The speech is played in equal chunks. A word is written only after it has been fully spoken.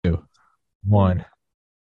One.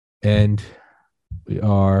 And we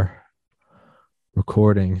are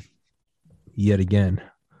recording yet again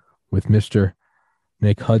with Mr.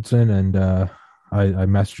 Nick Hudson. And I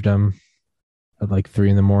messaged him at like 3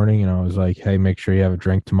 in the morning and I was like, hey, make sure you have a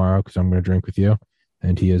drink tomorrow because I'm going to drink with you.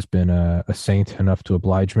 And he has been a saint enough to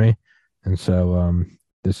oblige me. And so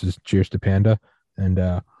this is cheers to Panda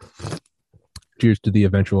and cheers to the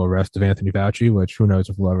eventual arrest of Anthony Fauci, which who knows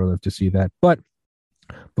if we'll ever live to see that. But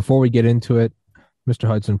before we get into it, Mr.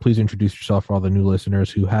 Hudson, please introduce yourself for all the new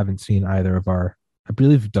listeners who haven't seen either of our, I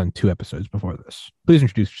believe we've done 2 episodes before this. Please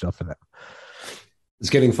introduce yourself for that. It's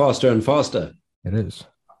getting faster and faster. It is.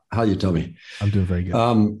 How are you, Tommy? I'm doing very good.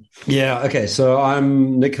 Okay. So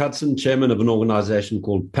I'm Nick Hudson, chairman of an organization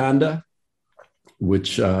called Panda,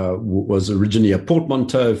 which was originally a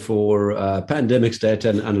portmanteau for pandemics data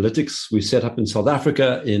and analytics. We set up in South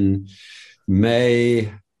Africa in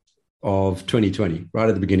May of 2020, right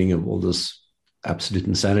at the beginning of all this absolute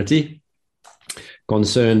insanity,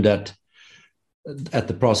 concerned at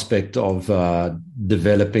the prospect of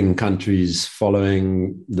developing countries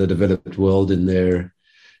following the developed world in their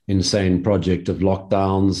insane project of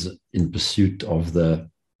lockdowns in pursuit of the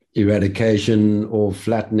eradication or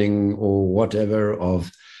flattening or whatever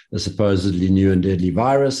of a supposedly new and deadly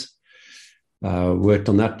virus. Worked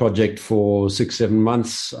on that project for 6-7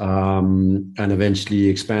 months and eventually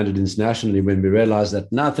expanded internationally when we realized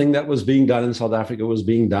that nothing that was being done in South Africa was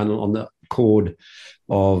being done on the accord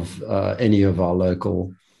of any of our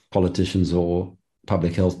local politicians or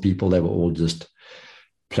public health people. They were all just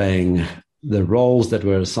playing the roles that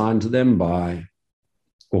were assigned to them by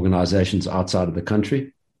organizations outside of the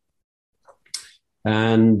country.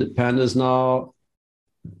 And Panda's now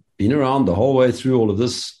been around the whole way through all of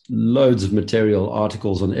this, loads of material,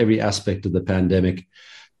 articles on every aspect of the pandemic,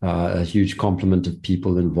 a huge complement of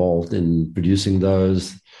people involved in producing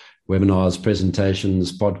those, webinars,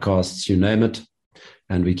 presentations, podcasts, you name it.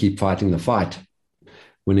 And we keep fighting the fight,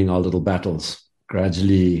 winning our little battles,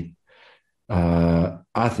 gradually,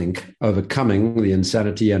 I think, overcoming the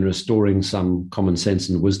insanity and restoring some common sense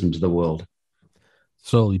and wisdom to the world.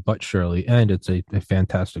 Slowly but surely. And it's a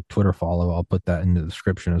fantastic Twitter follow. I'll put that in the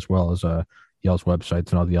description as well as Yale's websites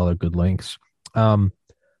and all the other good links.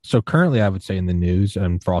 So currently, I would say in the news,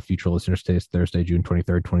 and for all future listeners, today is Thursday, June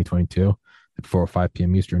 23rd, 2022 at 4:05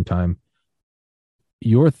 p.m. Eastern time.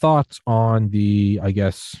 Your thoughts on the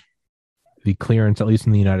clearance, at least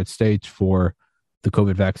in the United States, for the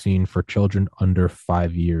COVID vaccine for children under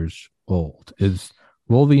 5 years old?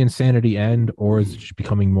 Will the insanity end, or is it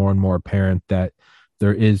becoming more and more apparent that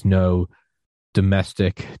there is no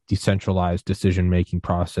domestic, decentralized decision-making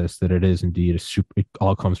process, that it is indeed it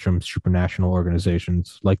all comes from supranational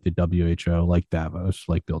organizations like the WHO, like Davos,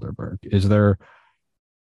 like Bilderberg? Is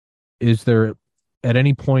there at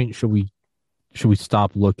any point should we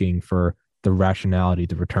stop looking for the rationality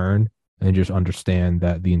to return and just understand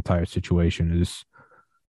that the entire situation is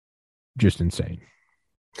just insane?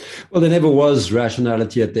 Well, there never was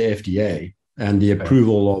rationality at the FDA, and the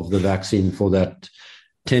approval of the vaccine for that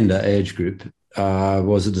tender age group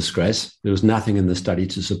was a disgrace. There was nothing in the study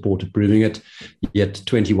to support approving it, yet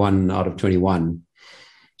 21 out of 21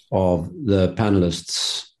 of the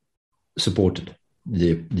panelists supported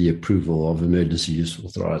the approval of emergency use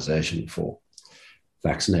authorization for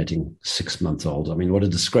vaccinating 6-month-olds. I mean, what a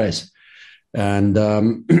disgrace. And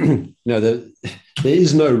there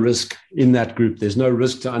is no risk in that group. There's no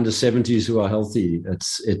risk to under 70s who are healthy.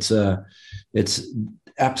 It's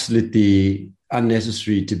absolutely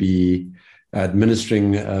unnecessary to be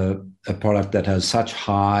administering a product that has such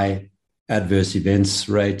high adverse events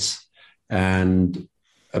rates and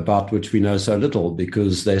about which we know so little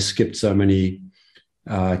because they skipped so many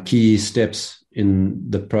key steps in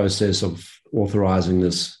the process of authorizing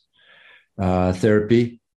this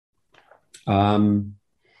therapy.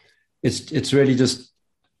 It's really just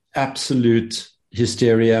absolute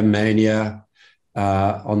hysteria, mania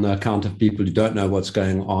on the account of people who don't know what's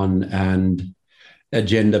going on, and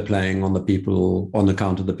agenda playing on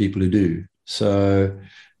account of the people who do. So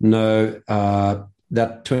no,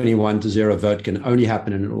 that 21-0 vote can only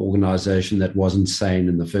happen in an organization that wasn't sane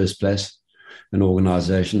in the first place, an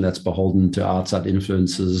organization that's beholden to outside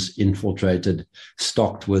influences, infiltrated,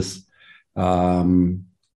 stocked with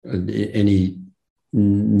any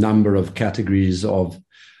number of categories of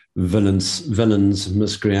villains,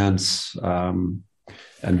 miscreants, and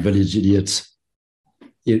village idiots.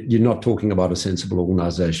 You're not talking about a sensible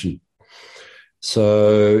organization.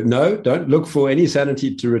 So no, don't look for any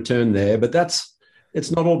sanity to return there. But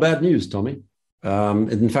it's not all bad news, Tommy.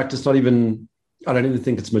 In fact, I don't even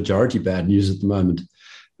think it's majority bad news at the moment.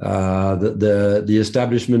 The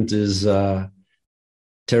establishment is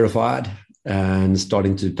terrified and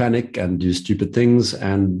starting to panic and do stupid things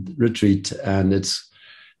and retreat. And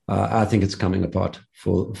I think it's coming apart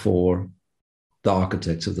for the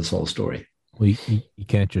architects of this whole story. Well, you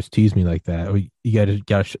can't just tease me like that. You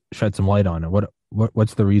got to shed some light on it.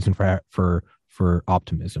 What's the reason for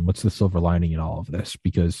optimism? What's the silver lining in all of this?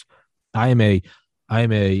 Because I am a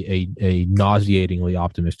nauseatingly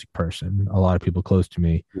optimistic person. A lot of people close to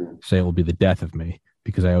me say it will be the death of me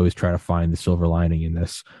because I always try to find the silver lining in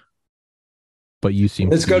this. But you seem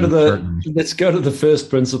let's go to the first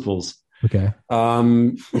principles. Okay.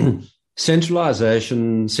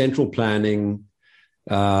 Centralization, central planning,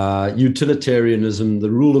 utilitarianism, the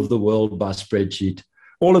rule of the world by spreadsheet,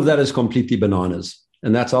 all of that is completely bananas.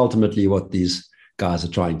 And that's ultimately what these guys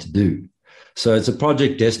are trying to do. So it's a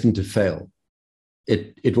project destined to fail.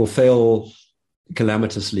 It will fail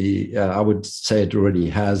calamitously. I would say it already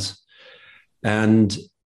has. And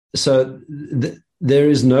so there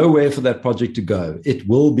is nowhere for that project to go. It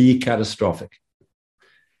will be catastrophic.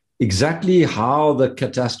 Exactly how the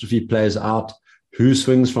catastrophe plays out, who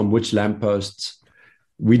swings from which lampposts,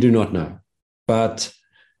 we do not know. But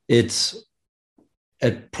it's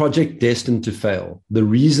a project destined to fail. The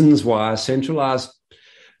reasons why centralization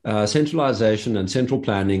and central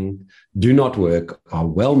planning do not work are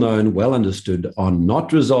well known, well understood, are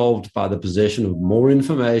not resolved by the possession of more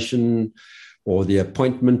information or the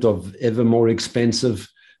appointment of ever more expensive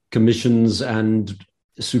commissions and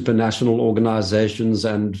supranational organizations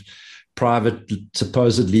and private,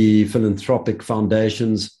 supposedly philanthropic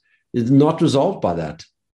foundations. It's not resolved by that.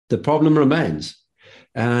 The problem remains.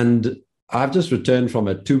 And I've just returned from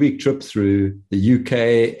a 2-week trip through the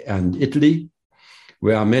UK and Italy,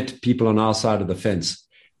 where I met people on our side of the fence.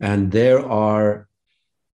 And there are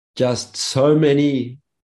just so many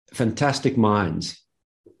fantastic minds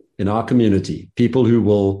in our community, people who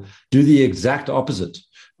will do the exact opposite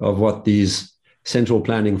of what these central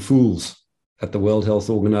planning fools at the World Health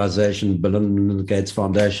Organization, Bill and Gates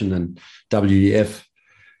Foundation, and WEF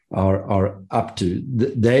are up to.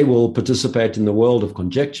 They will participate in the world of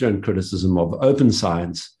conjecture and criticism of open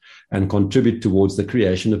science and contribute towards the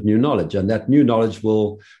creation of new knowledge. And that new knowledge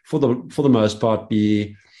will, for the most part,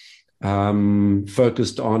 be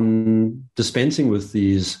focused on dispensing with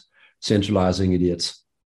these centralizing idiots.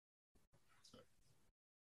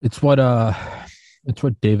 It's what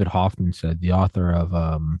David Hoffman said, the author of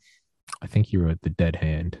I think he wrote The Dead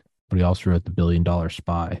Hand, but he also wrote The $1 Billion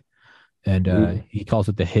Spy. And he calls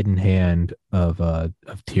it the hidden hand of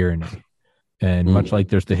tyranny. And much like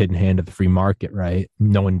there's the hidden hand of the free market, right?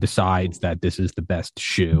 No one decides that this is the best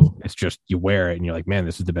shoe. It's just you wear it and you're like, man,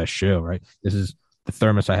 this is the best shoe, right? This is the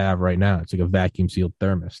thermos I have right now. It's like a vacuum sealed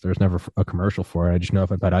thermos. There's never a commercial for it. I just know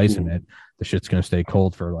if I put ice in it, the shit's going to stay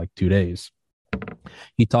cold for like 2 days.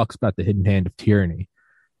 He talks about the hidden hand of tyranny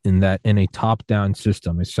in that in a top-down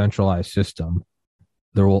system, a centralized system,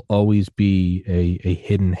 there will always be a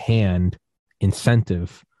hidden hand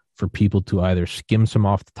incentive for people to either skim some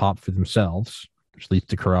off the top for themselves, which leads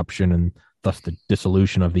to corruption and thus the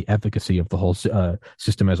dissolution of the efficacy of the whole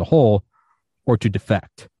system as a whole, or to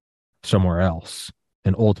defect somewhere else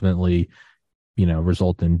and ultimately,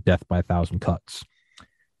 result in death by 1,000 cuts.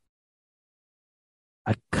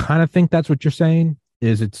 I kind of think that's what you're saying.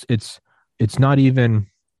 Is it's not even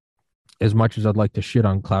as much as I'd like to shit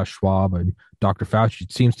on Klaus Schwab and Dr. Fauci.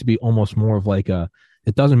 It seems to be almost more of like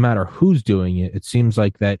it doesn't matter who's doing it. It seems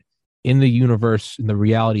like that in the universe, in the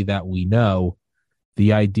reality that we know,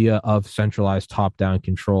 the idea of centralized top-down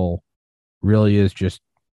control really is just,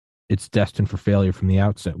 it's destined for failure from the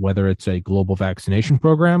outset, whether it's a global vaccination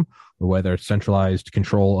program or whether it's centralized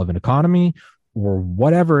control of an economy or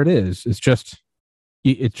whatever it is. It just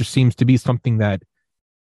seems to be something that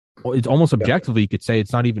it's almost objectively, you could say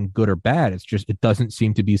it's not even good or bad. It's just, it doesn't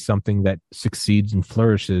seem to be something that succeeds and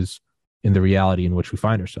flourishes in the reality in which we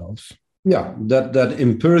find ourselves. Yeah, that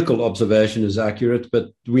empirical observation is accurate, but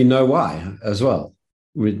we know why as well.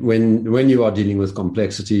 When you are dealing with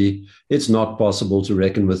complexity, it's not possible to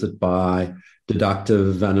reckon with it by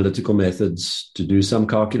deductive analytical methods, to do some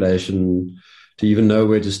calculation, to even know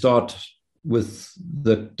where to start with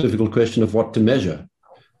the difficult question of what to measure,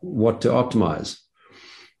 what to optimize.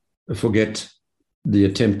 Forget the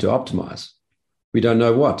attempt to optimize. We don't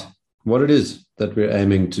know what it is that we're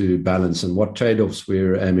aiming to balance and what trade-offs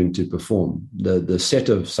we're aiming to perform. The set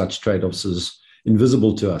of such trade-offs is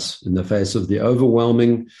invisible to us in the face of the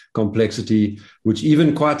overwhelming complexity, which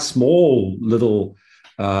even quite small little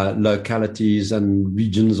localities and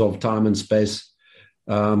regions of time and space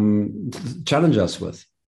challenge us with.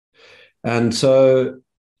 And so,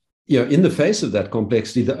 in the face of that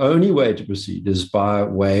complexity, the only way to proceed is by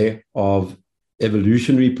way of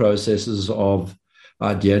evolutionary processes of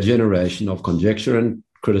idea generation, of conjecture and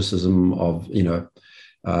criticism, of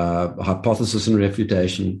hypothesis and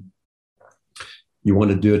refutation. You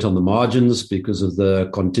want to do it on the margins because of the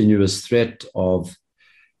continuous threat of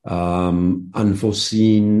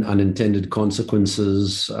unforeseen, unintended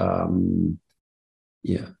consequences.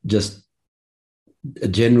 Just a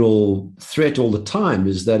general threat all the time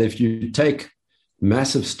is that if you take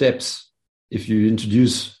massive steps, if you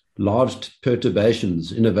introduce large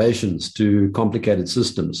perturbations, innovations to complicated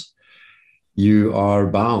systems, you are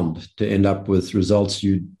bound to end up with results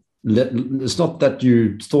it's not that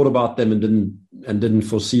you thought about them and didn't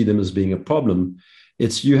foresee them as being a problem.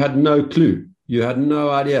 It's you had no clue. You had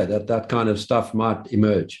no idea that kind of stuff might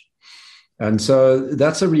emerge. And so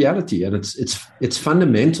that's a reality, and it's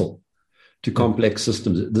fundamental to complex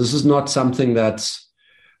systems. This is not something that's,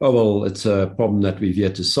 it's a problem that we've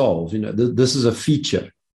yet to solve. This is a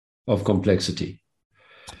feature of complexity.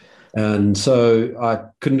 And so I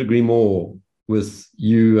couldn't agree more with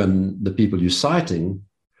you and the people you're citing.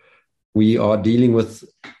 We are dealing with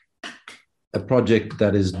a project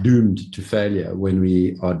that is doomed to failure when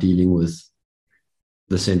we are dealing with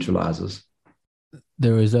the centralizers.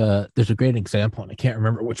 There's a great example, and I can't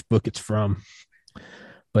remember which book it's from,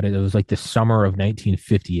 but it was like the summer of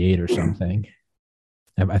 1958 or something.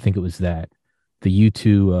 I think it was that the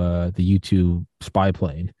U-2 spy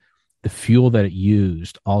plane. The fuel that it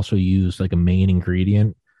used also used like a main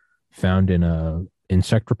ingredient found in a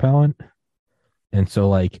insect repellent, and so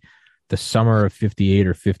like the summer of 58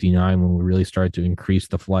 or 59, when we really started to increase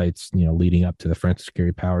the flights, leading up to the Francis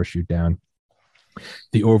Gary Power shoot down,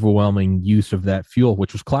 the overwhelming use of that fuel,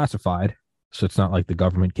 which was classified. So it's not like the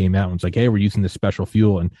government came out and was like, hey, we're using this special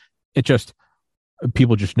fuel. And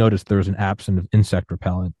people just noticed there was an absence of insect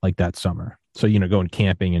repellent like that summer. So, going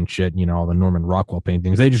camping and shit, all the Norman Rockwell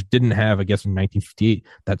paintings, they just didn't have, I guess in 1958,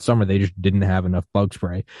 that summer, they just didn't have enough bug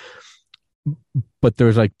spray. But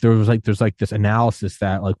there's this analysis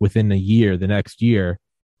that like within a year, the next year,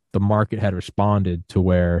 the market had responded to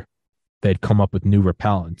where they'd come up with new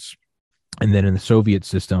repellents. And then in the Soviet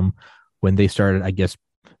system, when they started, I guess,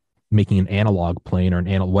 making an analog plane or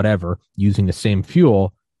whatever using the same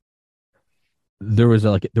fuel, there was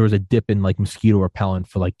a dip in like mosquito repellent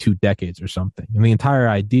for like 2 decades or something. And the entire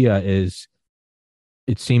idea is,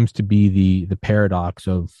 it seems to be the paradox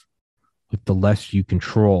of like the less you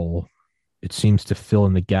control, it seems to fill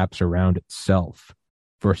in the gaps around itself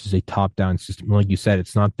versus a top-down system. Like you said,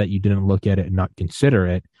 it's not that you didn't look at it and not consider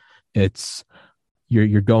it. It's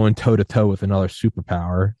you're going toe-to-toe with another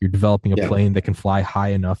superpower. You're developing a plane that can fly high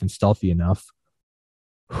enough and stealthy enough.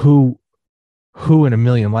 Who in a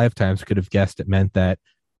million lifetimes could have guessed it meant that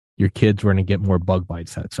your kids were going to get more bug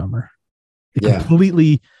bites that summer?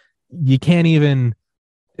 Completely, you can't even,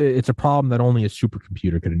 it's a problem that only a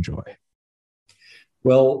supercomputer could enjoy.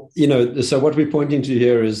 Well, so what we're pointing to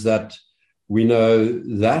here is that we know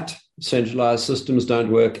that centralized systems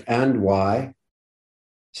don't work and why.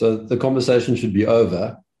 So the conversation should be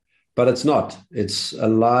over, but it's not. It's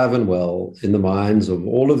alive and well in the minds of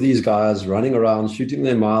all of these guys running around, shooting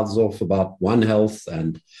their mouths off about One Health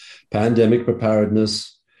and pandemic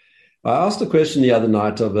preparedness. I asked a question the other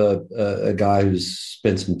night of a guy who's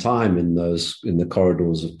spent some time in the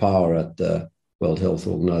corridors of power at the World Health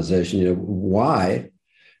Organization.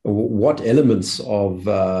 What elements of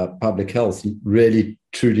public health really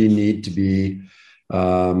truly need to be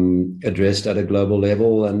addressed at a global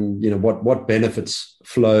level, and what benefits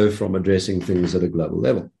flow from addressing things at a global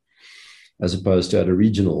level as opposed to at a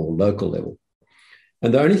regional or local level.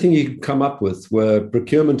 And the only thing you could come up with were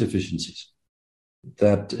procurement efficiencies,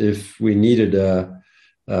 that if we needed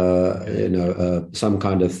some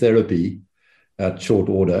kind of therapy at short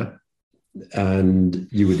order, and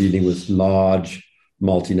you were dealing with large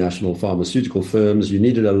multinational pharmaceutical firms, you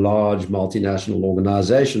needed a large multinational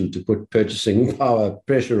organization to put purchasing power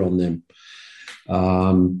pressure on them.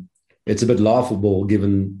 It's a bit laughable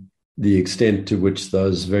given the extent to which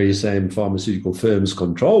those very same pharmaceutical firms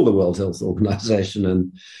control the World Health Organization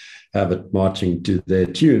and have it marching to their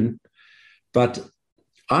tune. But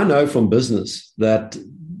I know from business that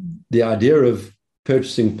the idea of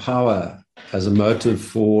purchasing power as a motive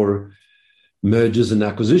for mergers and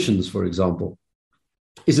acquisitions, for example,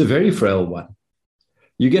 is a very frail one.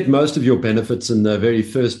 You get most of your benefits in the very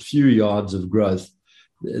first few yards of growth,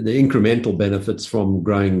 the incremental benefits from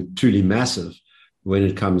growing truly massive when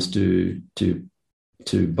it comes to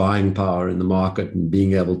buying power in the market and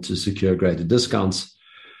being able to secure greater discounts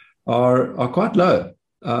are quite low.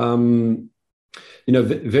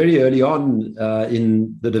 very early on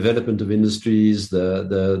in the development of industries,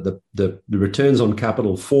 the returns on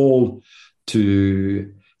capital fall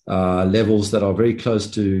to levels that are very close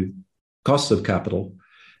to cost of capital.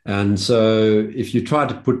 And so if you try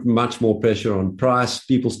to put much more pressure on price,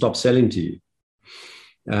 people stop selling to you.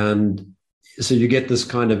 And so you get this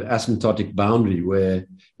kind of asymptotic boundary where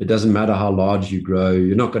it doesn't matter how large you grow,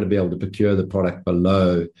 you're not going to be able to procure the product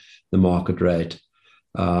below the market rate.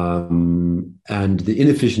 And the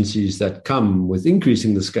inefficiencies that come with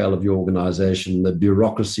increasing the scale of your organization, the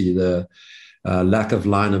bureaucracy, the lack of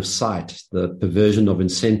line of sight, the perversion of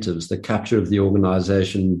incentives, the capture of the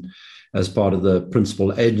organization as part of the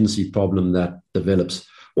principal agency problem that develops,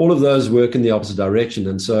 all of those work in the opposite direction.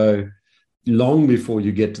 And so long before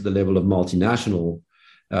you get to the level of multinational,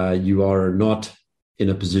 you are not in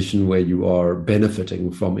a position where you are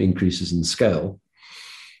benefiting from increases in scale.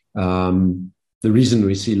 The reason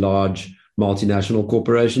we see large multinational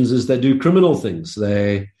corporations is they do criminal things.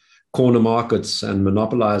 They corner markets and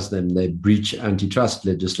monopolize them. They breach antitrust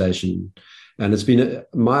legislation. And it's been, in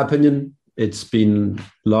my opinion, it's been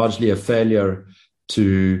largely a failure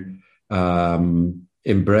to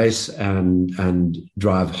embrace and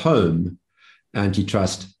drive home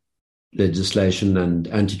antitrust legislation and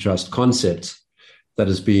antitrust concepts that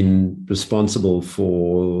has been responsible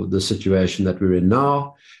for the situation that we're in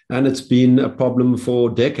now. And it's been a problem for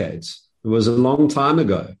decades. It was a long time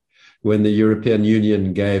ago when the European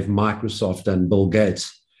Union gave Microsoft and Bill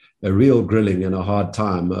Gates a real grilling and a hard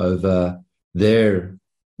time over their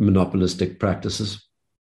monopolistic practices.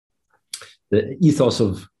 The ethos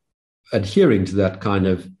of adhering to that kind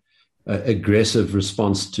of aggressive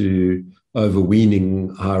response to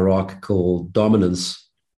overweening hierarchical dominance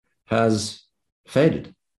has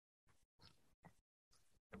faded.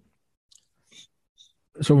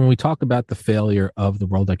 So when we talk about the failure of the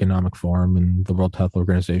World Economic Forum and the World Health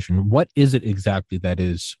Organization, what is it exactly that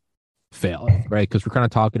is failing, right? Because we're kind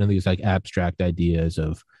of talking in these like abstract ideas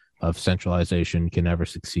of centralization can never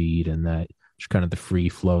succeed, and that just kind of the free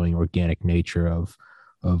flowing organic nature of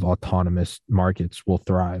autonomous markets will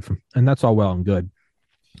thrive. And that's all well and good.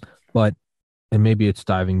 But, and maybe it's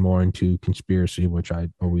diving more into conspiracy, which I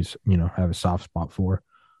always, have a soft spot for.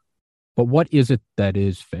 But what is it that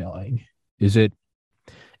is failing? Is it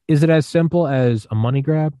as simple as a money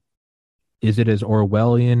grab? Is it as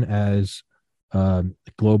Orwellian as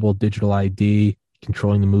global digital ID,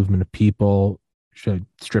 controlling the movement of people,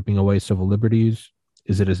 stripping away civil liberties?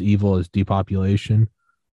 Is it as evil as depopulation?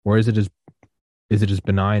 Or is it as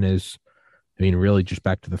benign as, really just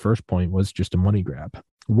back to the first point, was just a money grab?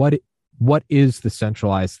 What is the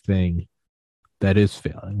centralized thing that is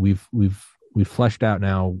failing? We've fleshed out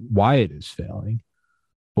now why it is failing,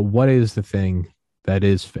 but what is the thing that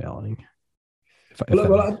is failing?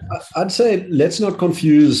 I'd say let's not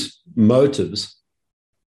confuse motives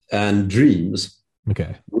and dreams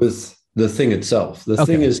with the thing itself. The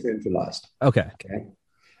thing is centralized. Okay.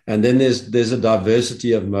 And then there's a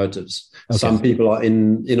diversity of motives. Okay. Some people are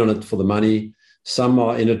in on it for the money. Some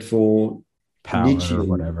are in it for power or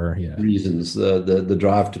whatever reasons, the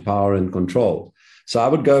drive to power and control. So I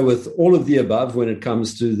would go with all of the above when it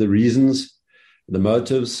comes to the reasons, the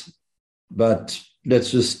motives. But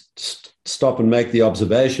let's just stop and make the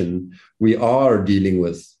observation. We are dealing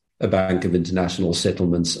with a Bank of International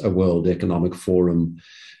Settlements, a World Economic Forum,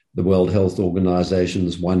 the World Health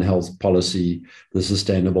Organization's One Health policy, the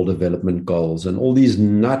Sustainable Development Goals, and all these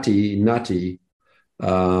nutty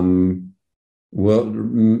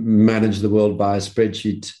manage the world by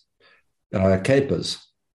spreadsheet capers.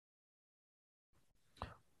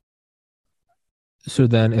 So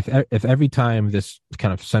then if every time this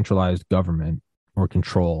kind of centralized government or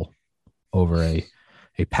control over a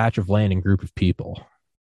patch of land and group of people,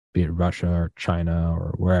 be it Russia or China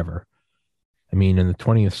or wherever, in the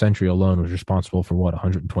 20th century alone was responsible for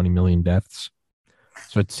 120 million deaths.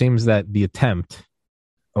 So it seems that the attempt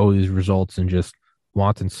always results in just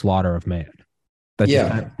wanton slaughter of man.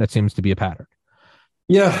 That seems to be a pattern.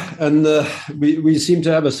 Yeah, and we seem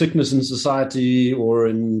to have a sickness in society or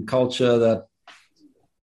in culture that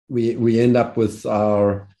we end up with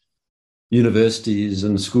our universities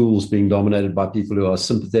and schools being dominated by people who are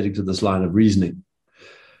sympathetic to this line of reasoning.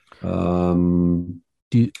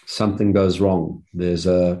 Something goes wrong.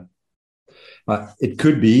 It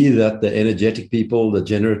could be that the energetic people, the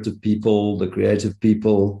generative people, the creative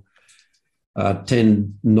people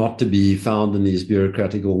tend not to be found in these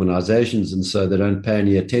bureaucratic organizations, and so they don't pay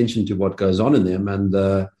any attention to what goes on in them. And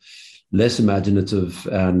the less imaginative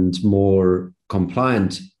and more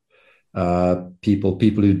compliant people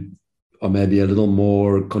who are maybe a little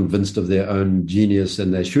more convinced of their own genius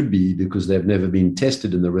than they should be because they've never been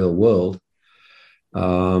tested in the real world,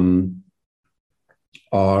 um,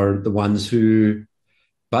 are the ones who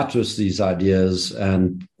buttress these ideas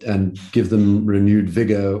and give them renewed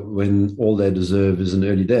vigor when all they deserve is an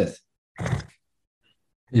early death.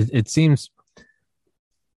 It seems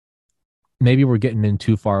maybe we're getting in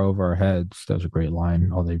too far over our heads. That was a great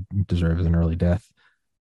line. All they deserve is an early death.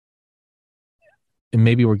 And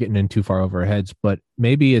maybe we're getting in too far over our heads, but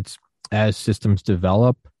maybe it's as systems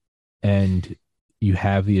develop and you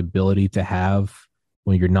have the ability to have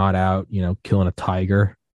when you're not out, killing a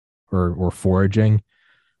tiger or foraging.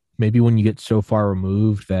 Maybe when you get so far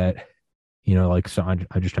removed that, like so I'm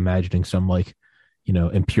just imagining some like,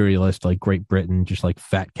 imperialist like Great Britain, just like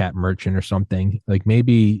fat cat merchant or something. Like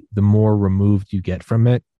maybe the more removed you get from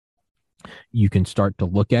it, you can start to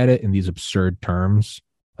look at it in these absurd terms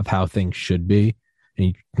of how things should be. And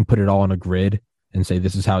you can put it all on a grid and say,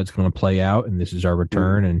 this is how it's going to play out. And this is our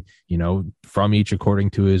return. And, from each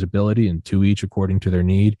according to his ability and to each according to their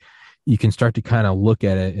need, you can start to kind of look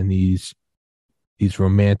at it in these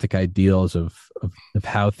romantic ideals of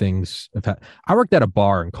how things I worked at a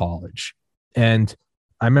bar in college, and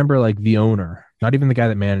I remember like the owner, not even the guy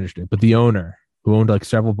that managed it, but the owner who owned like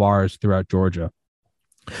several bars throughout Georgia,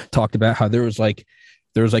 talked about how there was like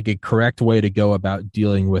a correct way to go about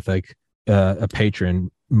dealing with like a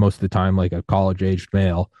patron most of the time, like a college aged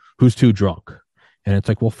male who's too drunk. And it's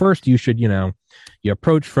like, well, first you should, you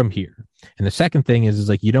approach from here. And the second thing is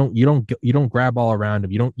like, you don't grab all around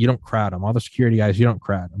him. You don't crowd him. All the security guys, you don't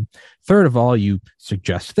crowd them. Third of all, you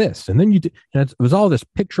suggest this. And then it was all this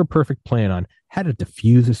picture perfect plan on how to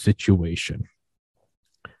diffuse a situation.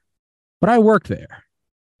 But I worked there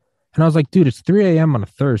and I was like, dude, it's 3 a.m. on a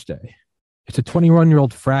Thursday. It's a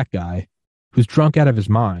 21-year-old frat guy who's drunk out of his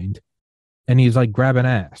mind. And he's like grabbing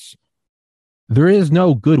ass. There is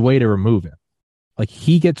no good way to remove him. Like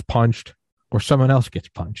he gets punched or someone else gets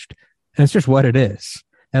punched. And it's just what it is.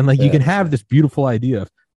 And like, you can have this beautiful idea of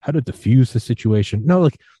how to diffuse the situation. No,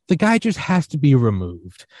 like the guy just has to be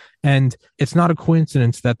removed. And it's not a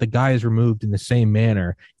coincidence that the guy is removed in the same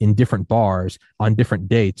manner in different bars on different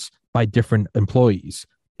dates by different employees.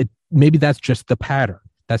 Maybe that's just the pattern.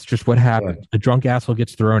 That's just what happens. Right. A drunk asshole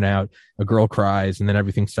gets thrown out, a girl cries, and then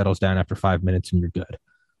everything settles down after 5 minutes and you're good.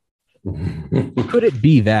 Could it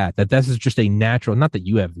be that this is just a natural, not that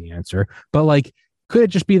you have the answer, but like, could it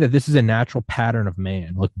just be that this is a natural pattern of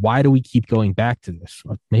man? Like, why do we keep going back to this?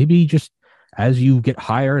 Maybe just as you get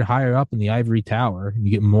higher and higher up in the ivory tower, you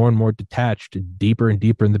get more and more detached and deeper in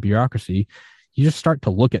the bureaucracy, you just start to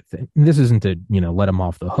look at things. And this isn't to, let them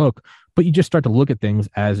off the hook, but you just start to look at things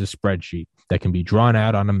as a spreadsheet that can be drawn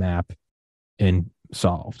out on a map and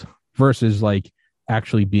solved versus like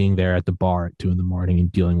actually being there at the bar at 2 a.m.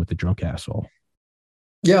 and dealing with the drunk asshole.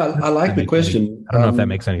 Yeah, I like the question. I don't know if that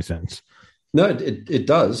makes any sense. No, it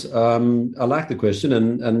does. I like the question,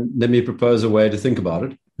 and let me propose a way to think about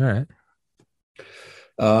it. All right.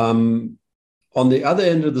 On the other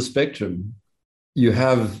end of the spectrum, you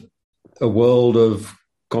have a world of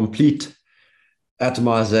complete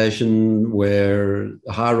atomization where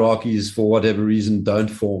hierarchies, for whatever reason, don't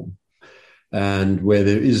form, and where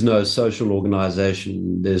there is no social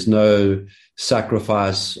organization, there's no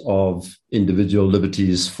sacrifice of individual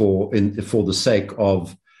liberties for the sake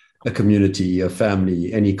of a community, a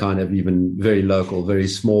family, any kind of even very local, very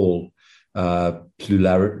small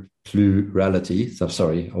plurality. So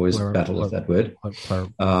sorry, I always battle with that word.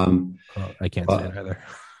 I can't say it either.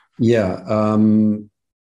 Yeah.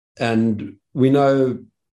 And we know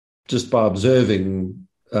just by observing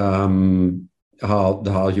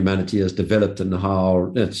how humanity has developed and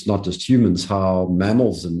how it's not just humans, how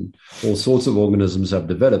mammals and all sorts of organisms have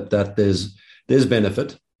developed, that there's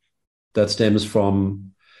benefit that stems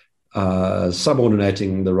from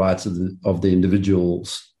subordinating the rights of the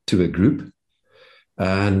individuals to a group.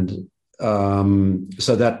 And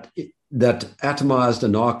so that atomized,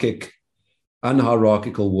 anarchic,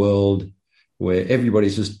 unhierarchical world where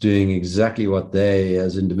everybody's just doing exactly what they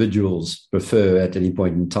as individuals prefer at any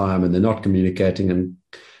point in time, and they're not communicating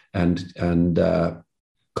and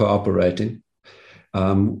cooperating,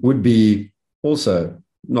 would be also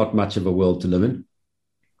not much of a world to live in.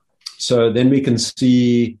 So then we can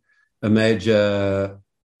see a major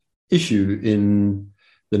issue in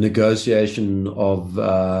the negotiation of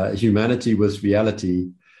humanity with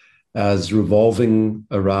reality as revolving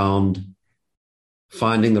around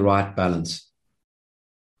finding the right balance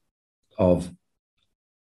of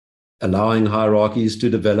allowing hierarchies to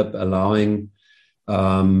develop, allowing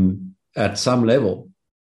at some level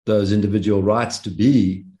those individual rights to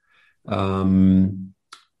be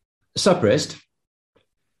suppressed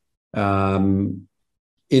um,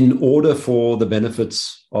 in order for the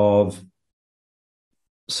benefits of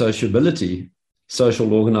sociability,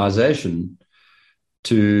 social organization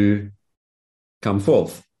to come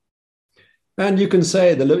forth. And you can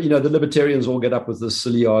say the libertarians all get up with this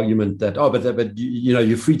silly argument that but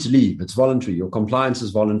you're free to leave. It's voluntary. Your compliance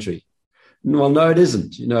is voluntary. Well, no, it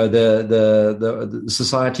isn't. The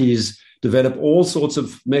societies develop all sorts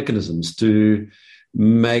of mechanisms to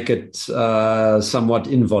make it somewhat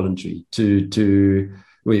involuntary.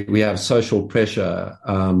 We have social pressure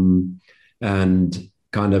and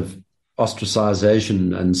kind of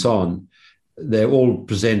ostracization and so on. They all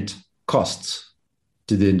present costs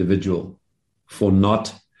to the individual for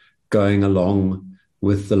not going along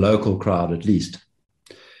with the local crowd, at least.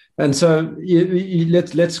 And so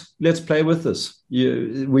let's play with this.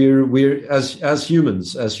 We're as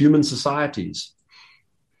humans, as human societies,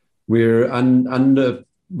 we're underway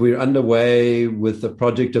with the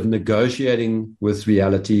project of negotiating with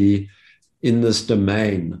reality in this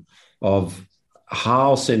domain of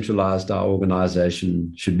how centralized our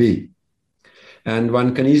organization should be. And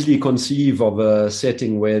one can easily conceive of a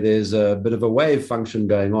setting where there's a bit of a wave function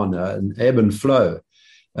going on, an ebb and flow,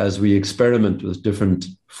 as we experiment with different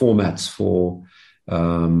formats for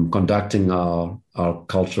conducting our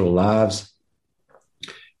cultural lives.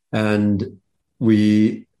 And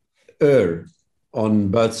we err on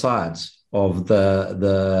both sides of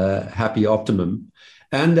the happy optimum.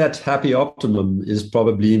 And that happy optimum is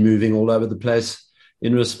probably moving all over the place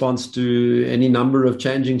in response to any number of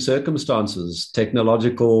changing circumstances,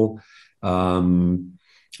 technological,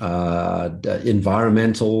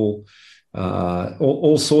 environmental,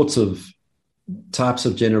 all sorts of types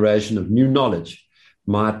of generation of new knowledge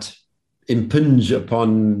might impinge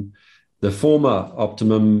upon the former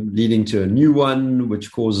optimum, leading to a new one,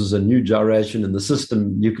 which causes a new gyration in the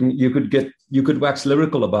system. You could wax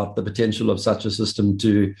lyrical about the potential of such a system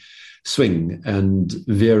to swing and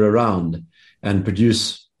veer around and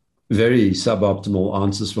produce very suboptimal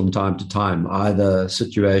answers from time to time, either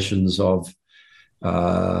situations of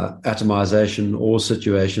atomization or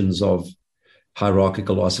situations of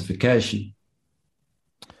hierarchical ossification.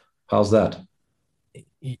 How's that?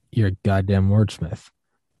 You're a goddamn wordsmith.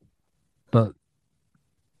 But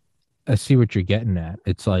I see what you're getting at.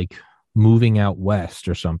 It's like moving out west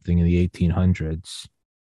or something in the 1800s.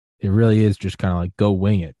 It really is just kind of like go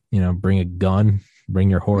wing it. Bring a gun,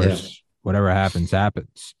 bring your horse. Yeah. Whatever happens,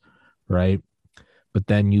 happens, right? But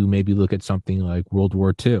then you maybe look at something like World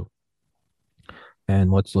War II.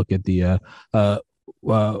 And let's look at the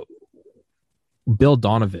Bill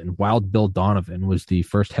Donovan. Wild Bill Donovan was the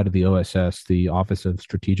first head of the OSS, the Office of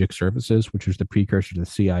Strategic Services, which was the precursor to the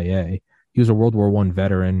CIA. He was a World War I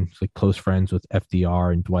veteran, like close friends with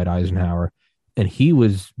FDR and Dwight Eisenhower. And he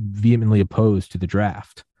was vehemently opposed to the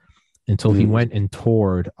draft until he went and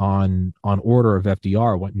toured on order of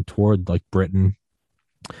FDR, went and toured like Britain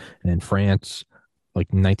and France, like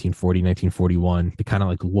 1940, 1941, to kind of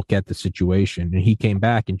like look at the situation. And he came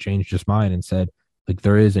back and changed his mind and said, like,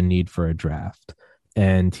 there is a need for a draft.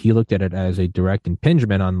 And he looked at it as a direct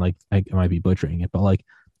impingement on, like, I might be butchering it, but like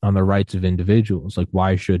on the rights of individuals. Like,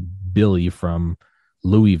 why should Billy from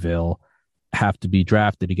Louisville have to be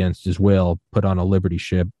drafted against his will, put on a Liberty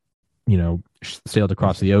ship, sailed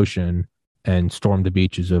across the ocean and stormed the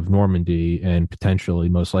beaches of Normandy and potentially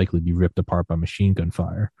most likely be ripped apart by machine gun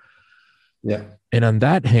fire. Yeah. And on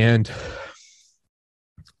that hand,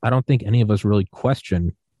 I don't think any of us really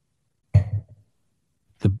question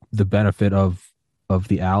the benefit of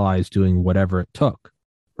the Allies doing whatever it took,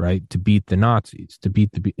 right, to beat the Nazis, to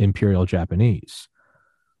beat the Imperial Japanese.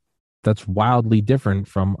 That's wildly different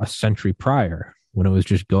from a century prior when it was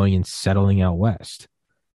just going and settling out west.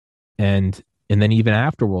 And then even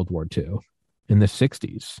after World War II, in the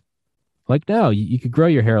 60s, like, no, you could grow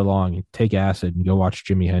your hair long and take acid and go watch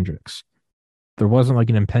Jimi Hendrix. There wasn't like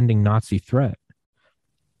an impending Nazi threat.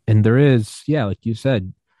 And there is, yeah, like you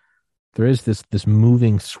said, there is this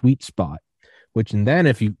moving sweet spot, which, and then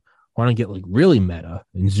if you want to get like really meta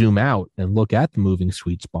and zoom out and look at the moving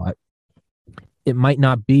sweet spot, it might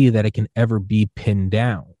not be that it can ever be pinned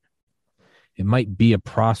down. It might be a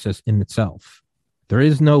process in itself. There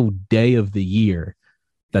is no day of the year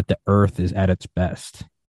that the earth is at its best.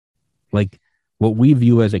 Like what we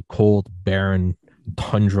view as a cold, barren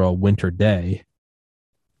tundra winter day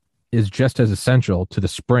is just as essential to the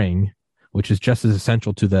spring, which is just as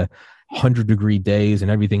essential to the 100-degree days and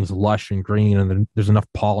everything's lush and green and there's enough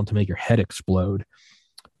pollen to make your head explode.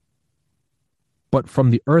 But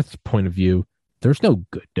from the earth's point of view, there's no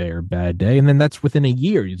good day or bad day. And then that's within a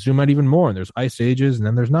year. You zoom out even more and there's ice ages and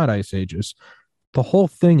then there's not ice ages. the whole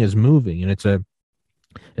thing is moving, and it's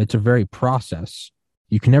a very process.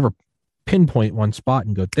 You can never pinpoint one spot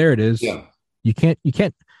and go, there it is. Yeah. You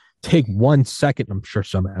can't take 1 second. I'm sure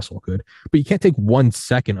some asshole could, but you can't take 1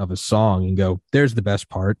 second of a song and go, there's the best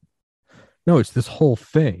part. No, it's this whole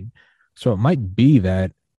thing. So it might be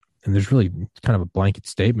that, and there's really kind of a blanket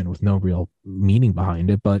statement with no real meaning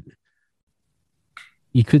behind it, but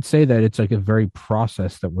you could say that it's like a very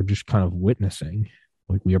process that we're just kind of witnessing.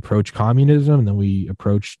 Like we approach communism and then we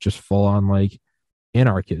approach just full on like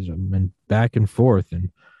anarchism and back and forth.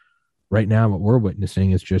 And right now, what we're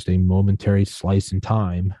witnessing is just a momentary slice in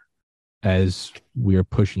time as we are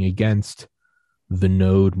pushing against the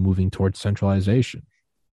node moving towards centralization,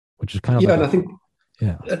 which is kind of Yeah, like, and I think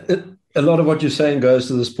yeah, a lot of what you're saying goes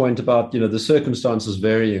to this point about the circumstances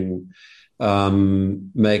varying,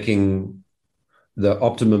 making the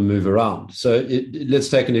optimum move around. So let's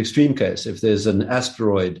take an extreme case. If there's an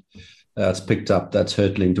asteroid that's picked up that's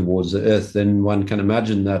hurtling towards the Earth, then one can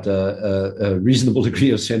imagine that a reasonable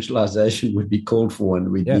degree of centralization would be called for,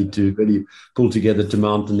 and we'd yeah, need to really pull together to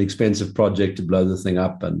mount an expensive project to blow the thing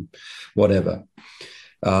up and whatever.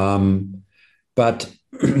 But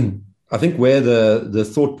I think where the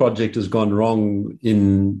thought project has gone wrong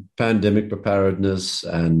in pandemic preparedness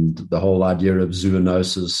and the whole idea of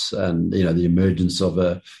zoonosis and the emergence of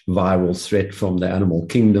a viral threat from the animal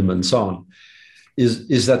kingdom and so on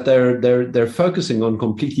is that they're focusing on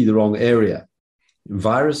completely the wrong area.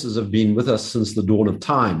 Viruses have been with us since the dawn of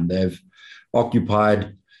time. They've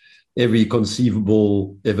occupied every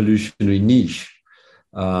conceivable evolutionary niche.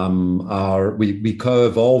 We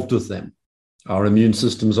co-evolved with them. Our immune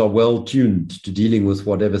systems are well tuned to dealing with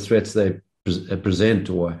whatever threats they present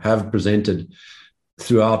or have presented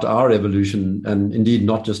throughout our evolution, and indeed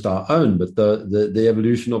not just our own, but the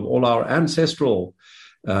evolution of all our ancestral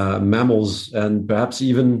mammals and perhaps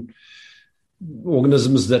even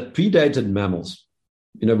organisms that predated mammals.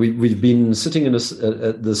 We've been sitting in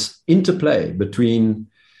this interplay between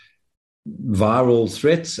viral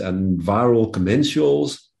threats and viral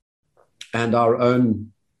commensals and our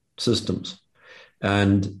own systems,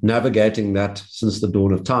 and navigating that since the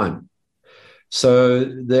dawn of time. So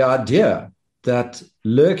the idea that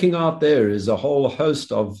lurking out there is a whole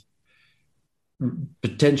host of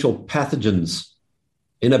potential pathogens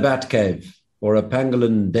in a bat cave or a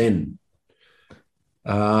pangolin den,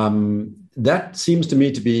 that seems to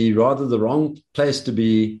me to be rather the wrong place to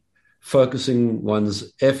be focusing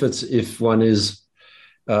one's efforts if one is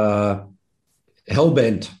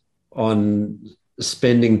hell-bent on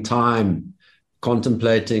spending time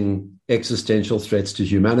contemplating existential threats to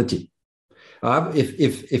humanity.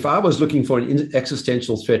 If I was looking for an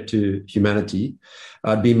existential threat to humanity,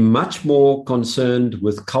 I'd be much more concerned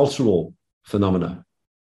with cultural phenomena,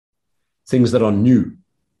 things that are new.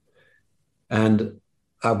 And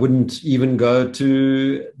I wouldn't even go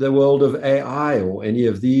to the world of AI or any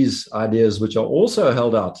of these ideas, which are also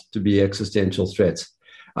held out to be existential threats.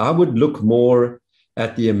 I would look more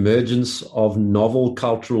at the emergence of novel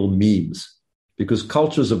cultural memes, because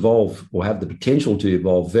cultures evolve or have the potential to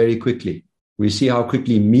evolve very quickly. We see how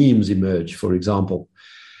quickly memes emerge, for example,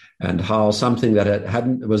 and how something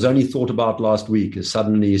that was only thought about last week is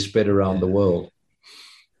suddenly spread around the world.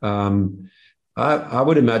 I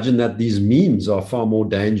would imagine that these memes are far more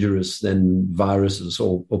dangerous than viruses,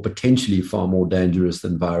 or potentially far more dangerous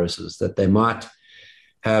than viruses, that they might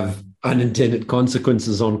have unintended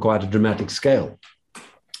consequences on quite a dramatic scale.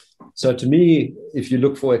 So to me, if you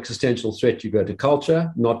look for existential threat, you go to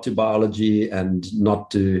culture, not to biology, and not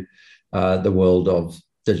to the world of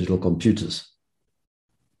digital computers.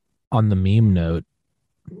 On the meme note,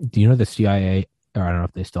 do you know the CIA, or I don't know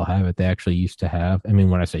if they still have it, they actually used to have, I mean,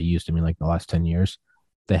 when I say used to, I mean like the last 10 years,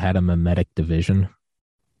 they had a memetic division,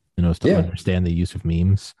 to understand the use of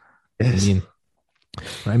memes. Yes.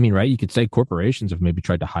 I mean, right? You could say corporations have maybe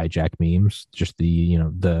tried to hijack memes. Just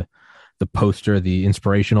the poster, the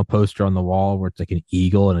inspirational poster on the wall where it's like an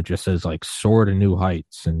eagle and it just says like soar to new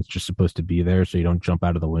heights, and it's just supposed to be there so you don't jump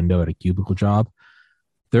out of the window at a cubicle job.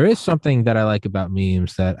 There is something that I like about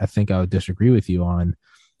memes that I think I would disagree with you on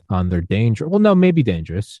their danger. Well, no, maybe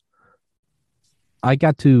dangerous. I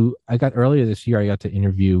got earlier this year, I got to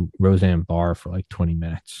interview Roseanne Barr for like 20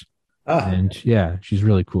 minutes. And yeah, she's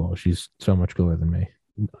really cool. She's so much cooler than me.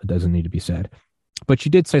 It doesn't need to be said. But she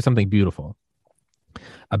did say something beautiful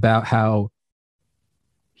about how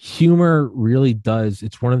humor really does.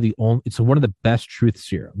 It's one of the best truth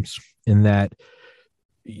serums, in that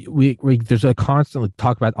we there's a constantly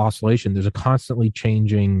talk about oscillation. There's a constantly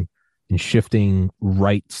changing and shifting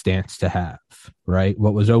right stance to have, right?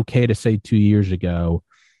 What was okay to say 2 years ago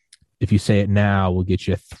if you say it now, will get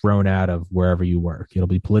you thrown out of wherever you work. It'll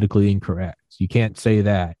be politically incorrect. You can't say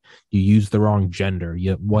that. You use the wrong gender,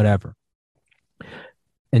 you whatever.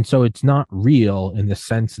 And so it's not real in the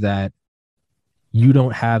sense that you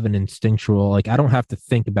don't have an instinctual, like I don't have to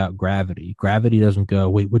think about gravity. Gravity doesn't go,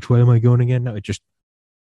 wait, which way am I going again? No, it just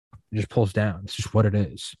pulls down. It's just what it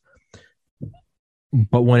is.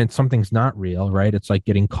 But when it's something's not real, right? It's like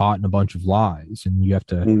getting caught in a bunch of lies, and you have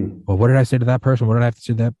to. Well, what did I say to that person? What did I have to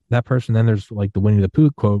say to that person? Then there's like the Winnie the Pooh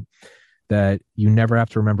quote that you never have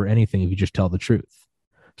to remember anything if you just tell the truth.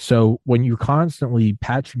 So when you're constantly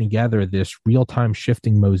patching together this real-time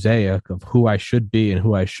shifting mosaic of who I should be and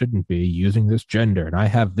who I shouldn't be using this gender, and I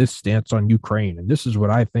have this stance on Ukraine, and this is what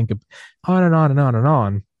I think of, on and on and on and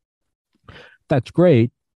on. That's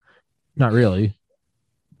great. Not really,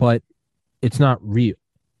 but it's not real.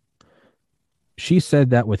 She said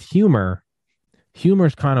that with humor.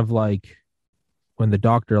 Humor's kind of like when the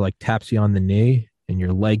doctor like taps you on the knee and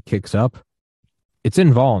your leg kicks up. It's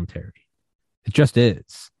involuntary. It just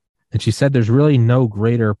is. And she said there's really no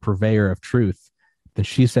greater purveyor of truth than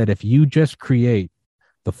she said, if you just create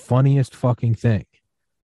the funniest fucking thing,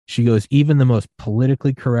 she goes, even the most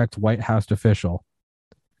politically correct White House official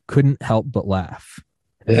couldn't help but laugh.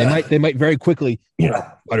 And they might very quickly,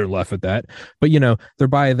 utter laugh at that. But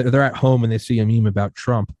they're at home and they see a meme about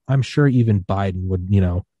Trump. I'm sure even Biden would,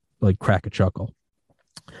 like crack a chuckle.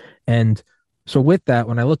 And so with that,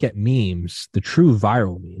 when I look at memes, the true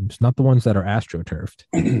viral memes, not the ones that are astroturfed,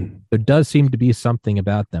 there does seem to be something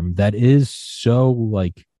about them that is so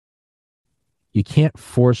like you can't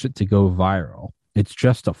force it to go viral. It's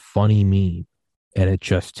just a funny meme and it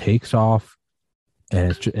just takes off.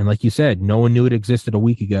 And like you said, no one knew it existed a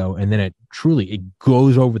week ago. And then it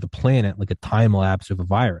goes over the planet like a time lapse of a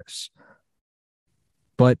virus.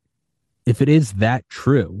 But if it is that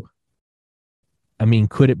true, I mean,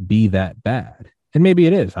 could it be that bad? And maybe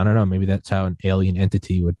it is. I don't know. Maybe that's how an alien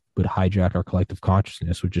entity would hijack our collective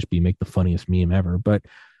consciousness, would just be make the funniest meme ever. But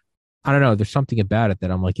I don't know. There's something about it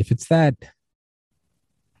that I'm like, if it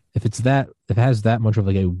has that much of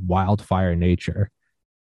like a wildfire nature,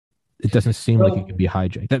 it doesn't seem like it could be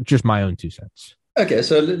hijacked. That's just my own 2 cents. Okay,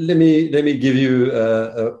 so let me give you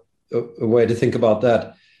a way to think about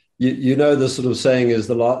that. The sort of saying is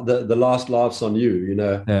the last laughs on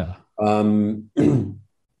you. Yeah.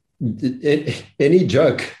 Any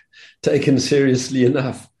joke taken seriously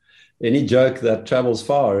enough, any joke that travels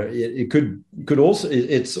far, it could also,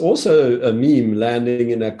 it's also a meme landing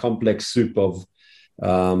in a complex soup of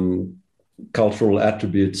cultural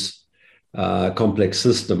attributes, complex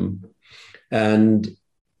system. And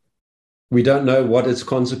we don't know what its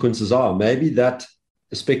consequences are. Maybe that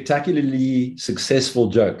spectacularly successful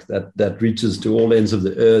joke that reaches to all ends of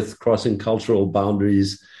the earth, crossing cultural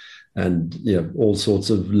boundaries and all sorts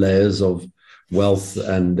of layers of wealth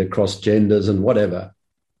and across genders and whatever.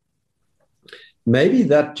 Maybe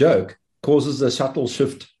that joke causes a subtle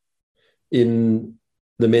shift in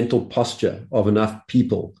the mental posture of enough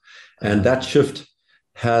people. And that shift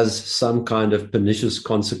has some kind of pernicious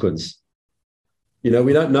consequence. We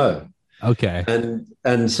don't know. Okay.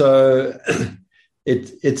 And so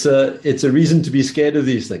it's a reason to be scared of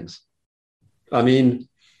these things. I mean,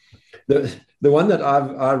 the one that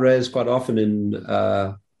I raise quite often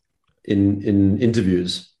in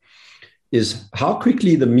interviews is how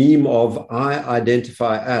quickly the meme of I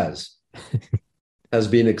identify as has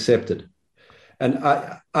been accepted. And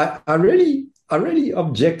I really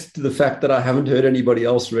object to the fact that I haven't heard anybody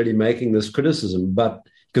else really making this criticism, but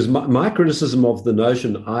because my criticism of the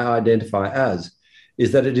notion I identify as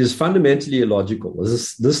is that it is fundamentally illogical.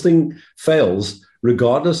 This thing fails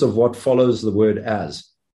regardless of what follows the word as.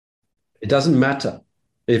 It doesn't matter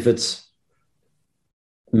if it's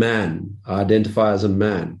man, I identify as a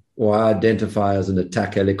man, or I identify as an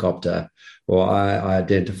attack helicopter, or I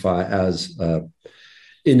identify as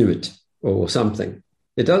Inuit or something.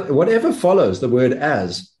 Whatever follows the word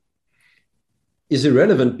as is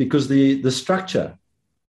irrelevant because the structure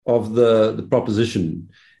of the proposition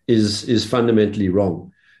is fundamentally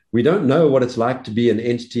wrong. We don't know what it's like to be an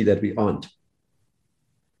entity that we aren't.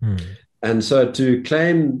 And so to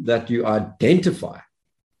claim that you identify,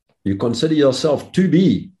 you consider yourself to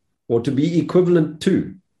be or to be equivalent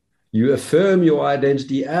to, you affirm your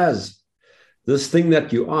identity as this thing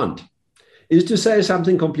that you aren't, is to say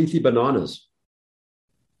something completely bananas.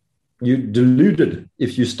 You're deluded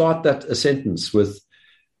if you start a sentence with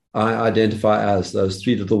I identify as those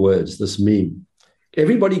 3 little words, this meme.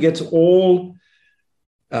 Everybody gets all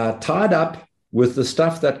tied up with the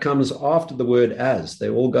stuff that comes after the word as. They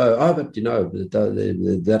all go, oh, but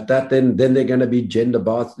that then they're going to be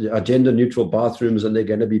gender neutral bathrooms, and they're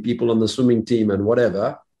going to be people on the swimming team and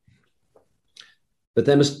whatever. But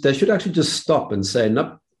then they should actually just stop and say,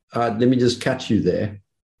 nope, let me just catch you there.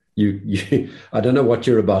 I don't know what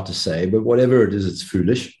you're about to say, but whatever it is, it's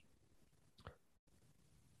foolish.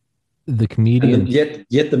 The comedian, and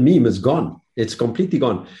yet the meme is gone. It's completely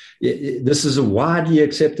gone. This is a widely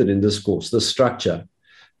accepted in discourse, the structure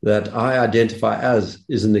that I identify as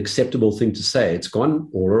is an acceptable thing to say. It's gone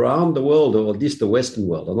all around the world, or at least the Western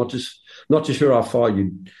world. I'm not too sure how far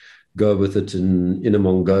you go with it in Inner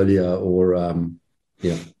Mongolia or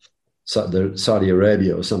Saudi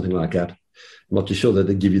Arabia or something like that. I'm not too sure that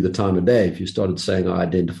they give you the time of day if you started saying I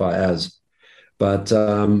identify as. But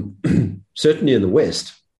certainly in the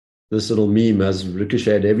West, this little meme has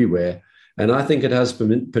ricocheted everywhere. And I think it has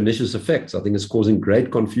pernicious effects. I think it's causing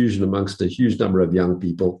great confusion amongst a huge number of young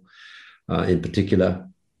people in particular.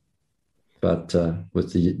 But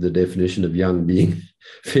with the definition of young being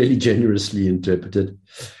fairly generously interpreted.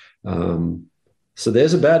 So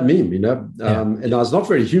there's a bad meme, and it's not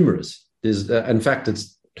very humorous. In fact,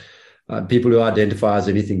 it's people who identify as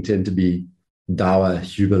anything tend to be dour,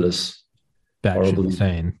 humorless, horribly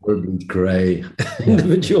gray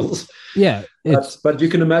individuals. Yeah. But you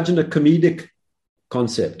can imagine a comedic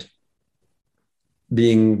concept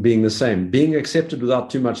being the same, being accepted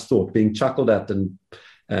without too much thought, being chuckled at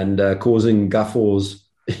and causing guffaws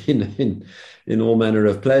in all manner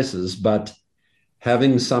of places, but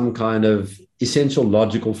having some kind of essential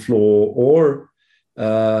logical flaw or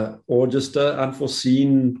just an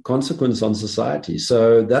unforeseen consequence on society.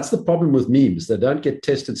 So that's the problem with memes. They don't get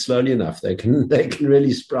tested slowly enough. They can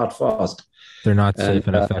really sprout fast. They're not safe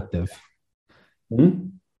and effective. Hmm?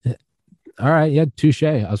 All right. Yeah. Touche.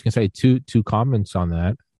 I was going to say two comments on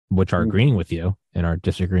that, which are agreeing with you and are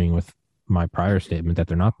disagreeing with my prior statement that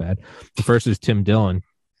they're not bad. The first is Tim Dillon.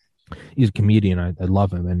 He's a comedian. I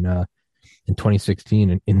love him. And in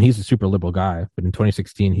 2016, and he's a super liberal guy, but in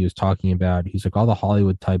 2016, he was talking about, he's like, all the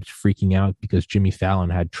Hollywood types freaking out because Jimmy Fallon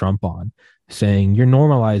had Trump on, saying, you're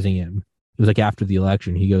normalizing him. It was like after the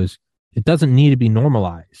election. He goes, it doesn't need to be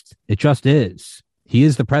normalized. It just is. He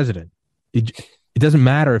is the president. It doesn't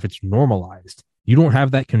matter if it's normalized. You don't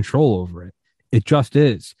have that control over it. It just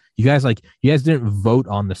is. You guys didn't vote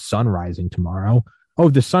on the sun rising tomorrow. Oh,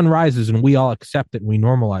 the sun rises and we all accept it and we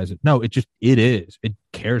normalize it. No, it is. It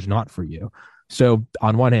cares not for you. So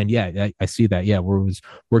on one hand, yeah, I see that. Yeah,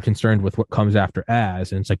 we're concerned with what comes after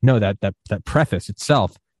as, and it's like, no, that preface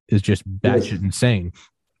itself is just batshit insane.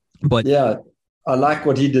 But yeah, I like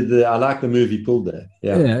what he did there. I like the move he pulled there.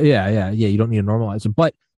 Yeah. You don't need to normalize it.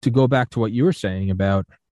 But to go back to what you were saying about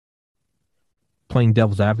playing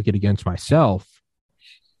devil's advocate against myself,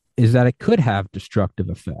 is that it could have destructive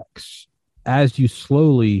effects as you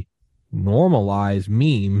slowly normalize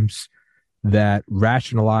memes that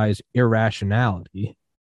rationalize irrationality,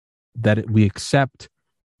 that we accept.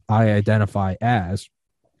 I identify as.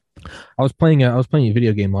 I was playing a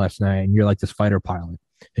video game last night, and you're like this fighter pilot,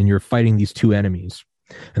 and you're fighting these two enemies,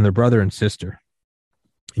 and they're brother and sister,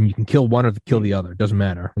 and you can kill one or kill the other. It doesn't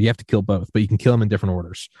matter. You have to kill both, but you can kill them in different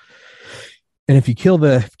orders. And if you kill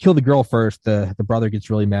the girl first, the brother gets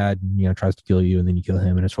really mad and tries to kill you, and then you kill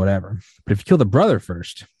him, and it's whatever. But if you kill the brother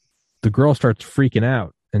first, the girl starts freaking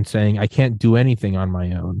out and saying, I can't do anything on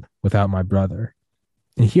my own without my brother.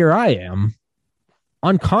 And here I am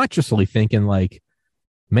unconsciously thinking like,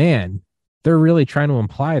 man, they're really trying to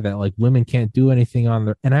imply that like women can't do anything on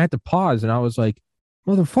their, and I had to pause and I was like,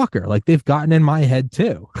 motherfucker, like they've gotten in my head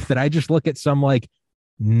too, that I just look at some like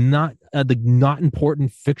not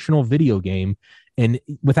important fictional video game, and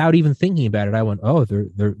without even thinking about it, I went, oh,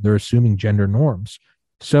 they're assuming gender norms.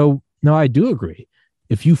 So no, I do agree.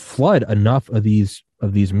 If you flood enough of these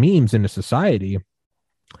memes into society,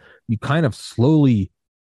 you kind of slowly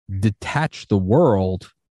detach the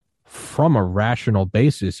world from a rational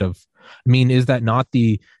basis of, I mean, is that not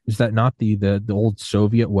the old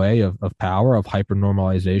Soviet way of power, of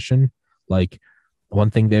hypernormalization? Like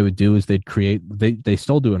one thing they would do is they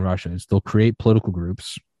still do in Russia, is they'll create political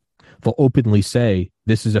groups. They'll openly say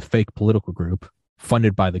this is a fake political group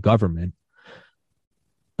funded by the government.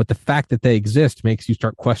 But the fact that they exist makes you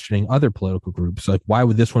start questioning other political groups. Like, why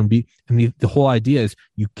would this one be? And the whole idea is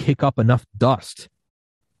you kick up enough dust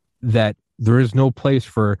that there is no place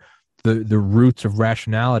for the roots of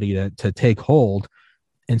rationality to take hold.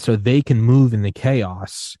 And so they can move in the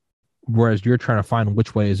chaos, whereas you're trying to find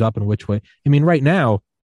which way is up and which way. I mean, right now,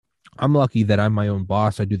 I'm lucky that I'm my own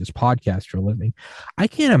boss. I do this podcast for a living. I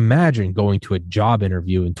can't imagine going to a job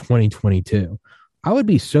interview in 2022 I would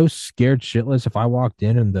be so scared shitless if I walked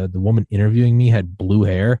in and the woman interviewing me had blue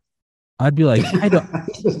hair. I'd be like, I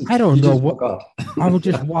don't You know just what. forgot. I would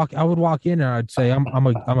just Yeah. walk. I would walk in and I'd say I'm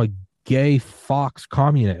a gay fox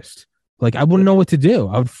communist. Like I wouldn't know what to do.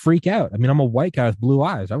 I would freak out. I mean, I'm a white guy with blue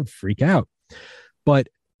eyes. I would freak out. But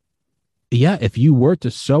yeah, if you were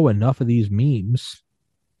to sow enough of these memes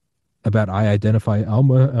about I identify,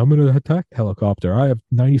 I'm an attack helicopter. I have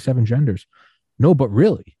 97 genders. No, but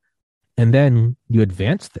really. And then you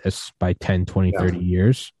advance this by 10, 20, Yeah. 30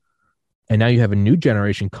 years. And now you have a new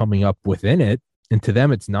generation coming up within it. And to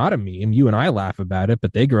them, it's not a meme. You and I laugh about it,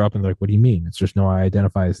 but they grow up and they're like, what do you mean? It's just no, I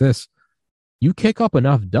identify as this. You kick up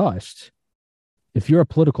enough dust. If you're a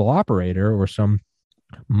political operator or some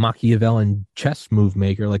Machiavellian chess move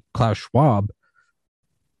maker like Klaus Schwab,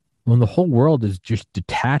 when the whole world is just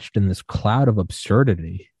detached in this cloud of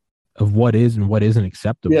absurdity of what is and what isn't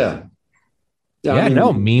acceptable. Yeah. Yeah. I Yeah,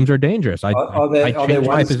 no, mean, memes are dangerous. I I, I are they changed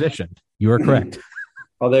my one position. You are correct.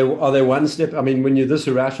 are they one step? I mean, when you're this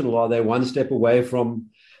irrational, are they one step away from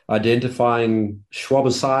identifying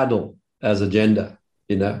Schwabicidal as a gender?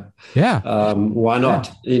 You know, Yeah, why yeah.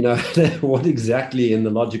 not? You know, what exactly in the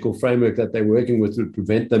logical framework that they're working with would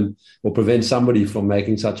prevent them or prevent somebody from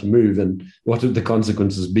making such a move, and what would the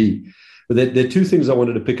consequences be? But there are two things I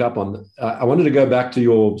wanted to pick up on. I wanted to go back to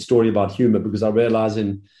your story about humor because I realize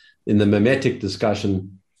in the mimetic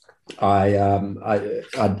discussion,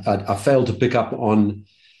 I failed to pick up on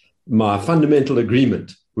my fundamental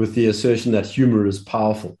agreement with the assertion that humor is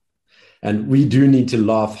powerful, and we do need to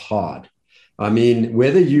laugh hard. I mean,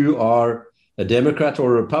 whether you are a Democrat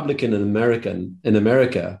or a Republican in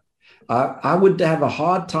America, I would have a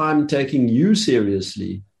hard time taking you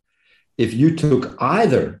seriously if you took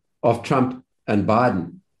either of Trump and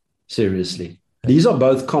Biden seriously. These are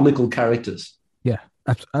both comical characters. Yeah,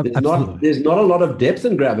 absolutely. There's not a lot of depth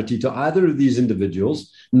and gravity to either of these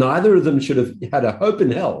individuals. Neither of them should have had a hope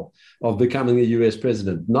in hell of becoming a US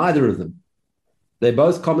president. Neither of them. They're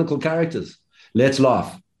both comical characters. Let's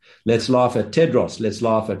laugh. Let's laugh at Tedros. Let's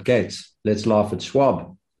laugh at Gates. Let's laugh at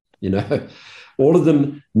Schwab. You know, all of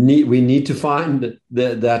them need. We need to find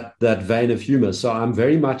that vein of humor. So I'm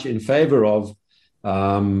very much in favor of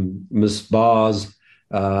Ms. Barr's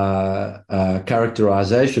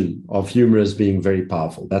characterization of humor as being very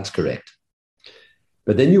powerful. That's correct.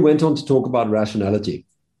 But then you went on to talk about rationality.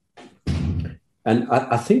 And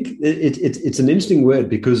I think it's an interesting word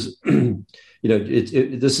because,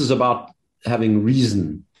 this is about having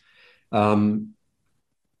reason.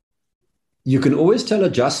 You can always tell a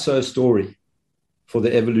just so story for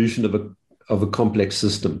the evolution of a complex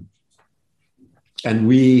system. And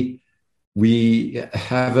we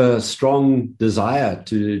have a strong desire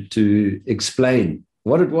to explain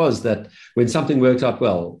what it was that when something worked out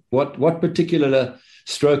well, what particular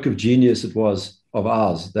stroke of genius it was of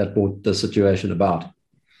ours that brought the situation about.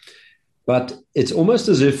 But it's almost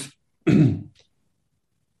as if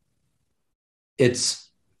it's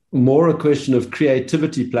more a question of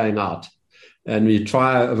creativity playing out. And we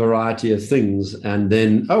try a variety of things and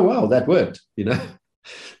then, oh, wow, that worked,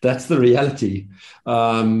 That's the reality.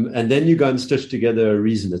 And then you go and stitch together a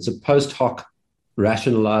reason. It's a post hoc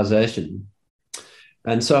rationalization.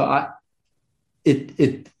 And so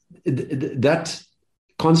that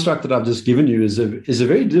construct that I've just given you is a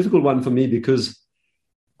very difficult one for me because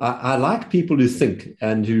I like people who think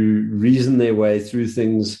and who reason their way through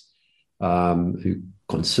things, who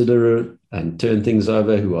consider and turn things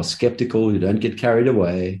over, who are skeptical, who don't get carried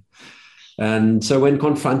away. And so when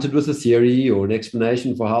confronted with a theory or an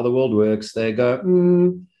explanation for how the world works, they go,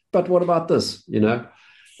 but what about this,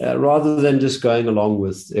 rather than just going along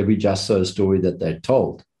with every just so story that they're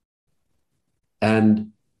told.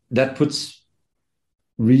 And that puts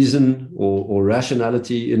reason or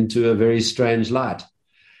rationality into a very strange light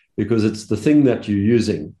because it's the thing that you're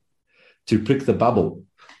using to prick the bubble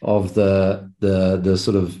of the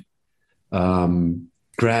sort of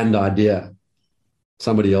grand idea,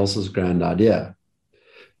 somebody else's grand idea.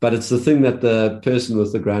 But it's the thing that the person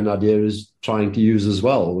with the grand idea is trying to use as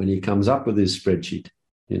well when he comes up with his spreadsheet,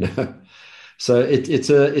 So it's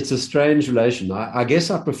a strange relation. I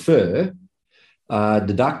guess I prefer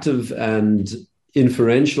deductive and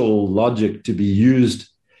inferential logic to be used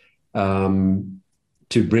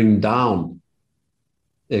to bring down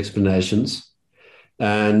explanations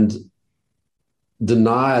and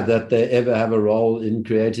deny that they ever have a role in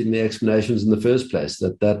creating the explanations in the first place.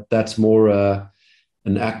 That's more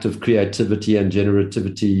an act of creativity and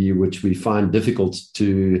generativity, which we find difficult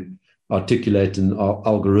to articulate in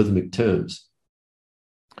algorithmic terms.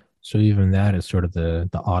 So even that is sort of the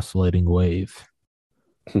oscillating wave.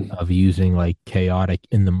 of using like chaotic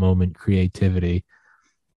in the moment creativity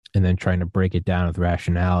and then trying to break it down with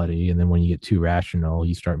rationality. And then when you get too rational,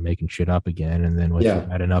 you start making shit up again. And then once you've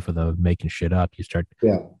Yeah, had enough of the making shit up, you start,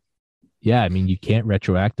 yeah. yeah, I mean, you can't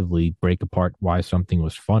retroactively break apart why something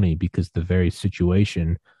was funny because the very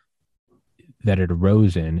situation that it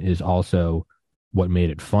arose in is also what made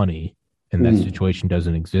it funny. And that Mm, situation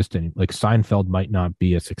doesn't exist any like Seinfeld might not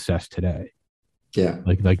be a success today. yeah.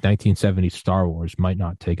 Like 1970s Star Wars might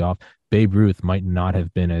not take off. Babe Ruth might not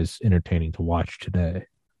have been as entertaining to watch today.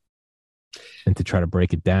 And to try to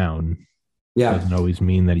break it down Yeah. doesn't always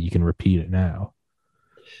mean that you can repeat it now.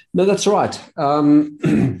 No, that's right. I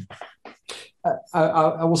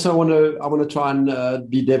also want to try and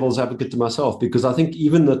be devil's advocate to myself, because I think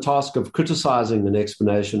even the task of criticizing an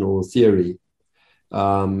explanation or theory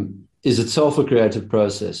is itself a creative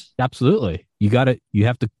process. Absolutely. You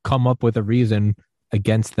have to come up with a reason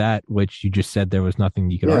against that which you just said there was nothing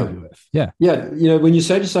you could Yeah, argue with. Yeah. yeah. When you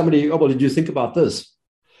say to somebody, "Oh, well, did you think about this?"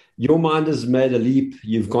 Your mind has made a leap.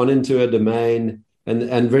 You've gone into a domain,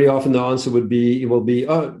 and very often the answer will be,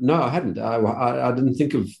 "Oh, no, I hadn't. I didn't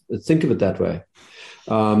think of it that way."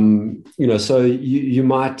 So you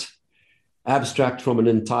might abstract from an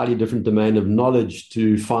entirely different domain of knowledge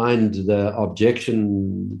to find the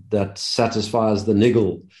objection that satisfies the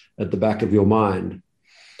niggle at the back of your mind.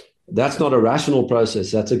 That's not a rational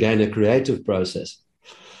process. That's again a creative process.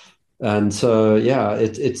 And so, yeah,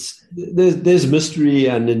 it's there's mystery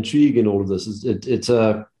and intrigue in all of this. It's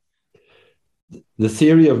a the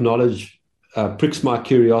theory of knowledge pricks my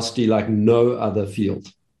curiosity like no other field.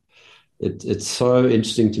 It's so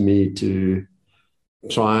interesting to me to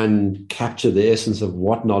try and capture the essence of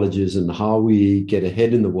what knowledge is and how we get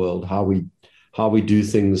ahead in the world, how we do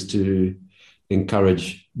things to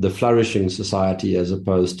encourage the flourishing society as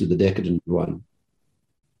opposed to the decadent one.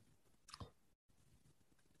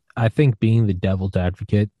 I think being the devil's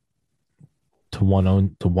advocate to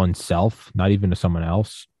oneself, not even to someone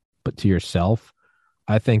else, but to yourself.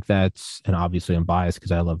 I think that's, and obviously I'm biased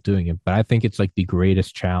because I love doing it, but I think it's like the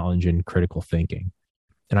greatest challenge in critical thinking.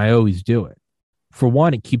 And I always do it. For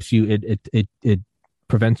one, it keeps you, it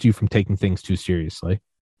prevents you from taking things too seriously,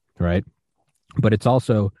 right? But it's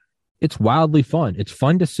wildly fun. It's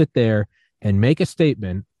fun to sit there and make a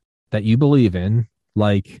statement that you believe in,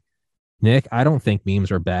 like, Nick, I don't think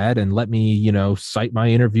memes are bad. And let me, cite my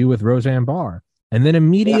interview with Roseanne Barr. And then Yeah,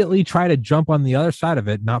 immediately try to jump on the other side of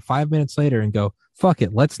it, not 5 minutes later, and go, fuck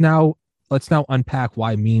it. Let's now unpack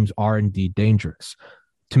why memes are indeed dangerous.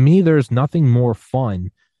 To me, there's nothing more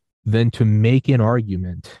fun than to make an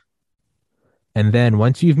argument. And then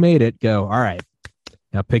once you've made it, go, all right,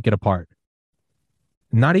 now pick it apart.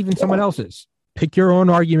 Not even someone yeah, else's. Pick your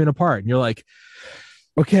own argument apart. And you're like,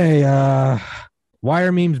 okay, why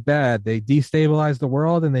are memes bad? They destabilize the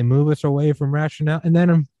world and they move us away from rationale. And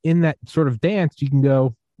then in that sort of dance, you can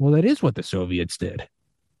go, well, that is what the Soviets did.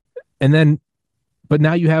 And then, but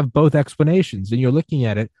now you have both explanations and you're looking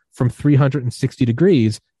at it from 360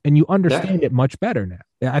 degrees and you yeah. understand it much better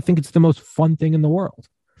now. I think it's the most fun thing in the world.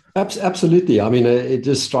 Absolutely. I mean, it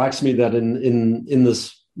just strikes me that in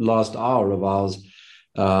this last hour of ours,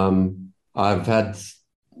 I've had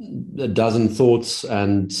a dozen thoughts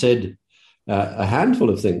and said a handful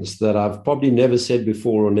of things that I've probably never said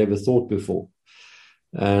before or never thought before.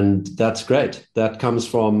 And that's great. That comes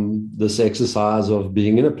from this exercise of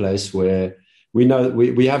being in a place where we know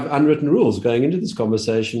we have unwritten rules going into this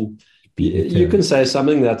conversation. Beat me You to it. can say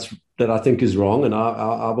something that I think is wrong, and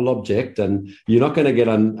I will object. And you're not going to get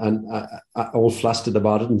all flustered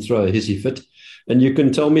about it and throw a hissy fit. And you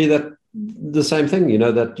can tell me that the same thing.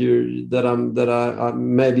 That I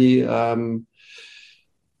maybe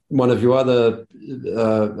one of your other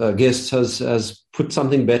guests has put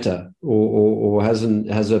something better or has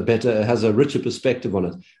a richer perspective on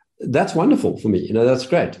it. That's wonderful for me. That's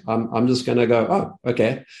great. I'm just going to go, oh,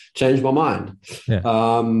 okay, change my mind. Yeah.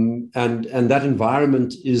 And that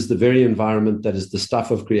environment is the very environment that is the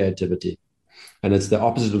stuff of creativity. And it's the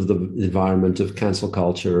opposite of the environment of cancel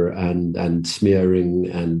culture and smearing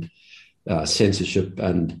and censorship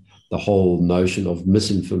and the whole notion of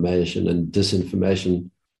misinformation and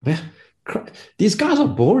disinformation. These guys are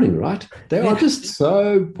boring, right? They are Yeah. just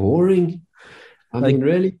so boring. I Like mean,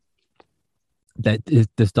 really?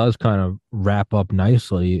 this does kind of wrap up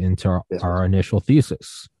nicely into Yeah. our initial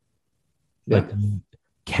thesis. Like Yeah.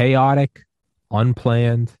 chaotic,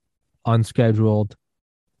 unplanned, unscheduled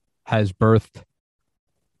has birthed.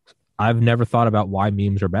 I've never thought about why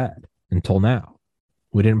memes are bad until now.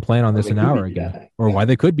 We didn't plan on Well, this they an could hour be. ago, Yeah. or Yeah. why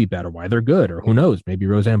they could be bad, or why they're good, or who knows? Maybe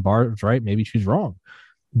Roseanne Barr is right, maybe she's wrong.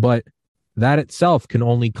 But that itself can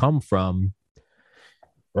only come from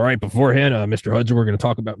all right, beforehand, Mr. Hudson, we're going to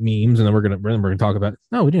talk about memes, and then we're gonna talk about.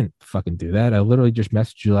 No, we didn't fucking do that. I literally just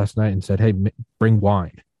messaged you last night and said, "Hey, bring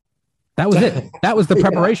wine." That was it. That was the Yeah,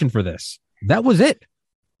 preparation for this. That was it.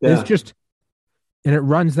 It's yeah, just, and it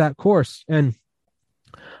runs that course. And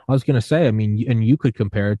I was going to say, I mean, and you could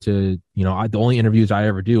compare it to, the only interviews I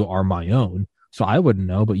ever do are my own, so I wouldn't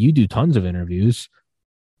know. But you do tons of interviews.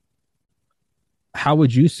 How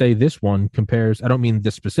would you say this one compares? I don't mean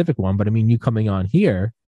this specific one, but I mean you coming on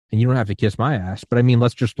here, and you don't have to kiss my ass. But I mean,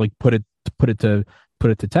 let's just like put it to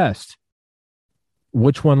test.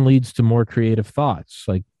 Which one leads to more creative thoughts?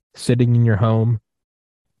 Like sitting in your home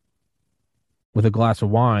with a glass of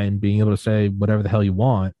wine, being able to say whatever the hell you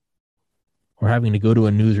want, or having to go to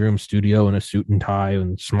a newsroom studio in a suit and tie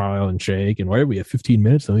and smile and shake and why we have 15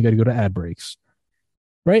 minutes, then we got to go to ad breaks.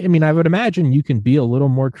 Right? I mean, I would imagine you can be a little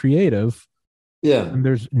more creative yeah. and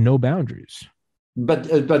there's no boundaries. But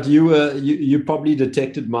you probably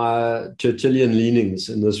detected my Churchillian leanings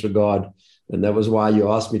in this regard, and that was why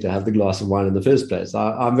you asked me to have the glass of wine in the first place.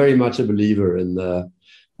 I'm very much a believer in the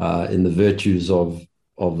virtues of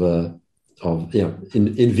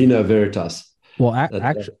in Vino Veritas. Well,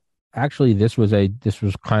 That, actually, this was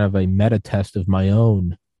kind of a meta test of my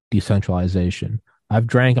own decentralization. I've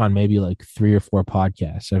drank on maybe like 3 or 4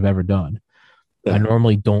 podcasts I've ever done. I yeah,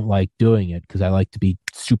 normally don't like doing it because I like to be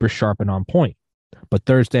super sharp and on point. But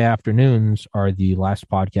Thursday afternoons are the last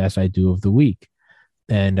podcast I do of the week.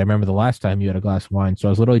 And I remember the last time you had a glass of wine. So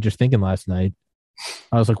I was literally just thinking last night,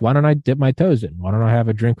 I was like, why don't I dip my toes in? Why don't I have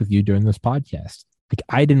a drink with you during this podcast? Like,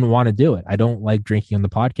 I didn't want to do it. I don't like drinking on the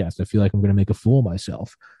podcast. I feel like I'm going to make a fool of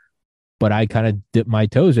myself. But I kind of dipped my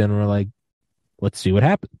toes in and we're like, let's see what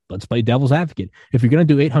happens. Let's play devil's advocate. If you're going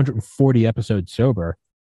to do 840 episodes sober,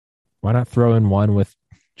 why not throw in one with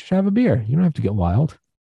just have a beer? You don't have to get wild.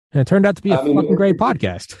 And it turned out to be a I mean, fucking great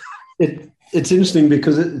podcast. it's interesting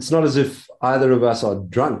because it's not as if either of us are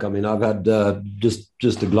drunk. I mean, I've had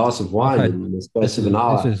just a glass of I've wine had in the this space of is an this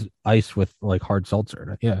hour. is ice with like hard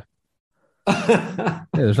seltzer. Yeah. Yeah,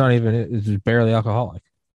 there's not even it's just barely alcoholic.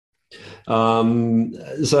 um,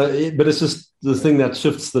 but it's just the thing that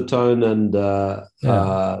shifts the tone and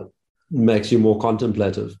Yeah. makes you more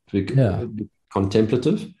contemplative. Yeah.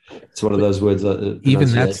 Contemplative. It's one of But those words that even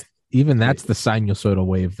pronunciation. that's even that's the sinusoidal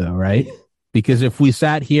wave though, right? Because if we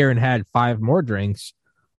sat here and had 5 more drinks,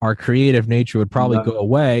 our creative nature would probably go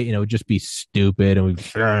away and it would just be stupid and we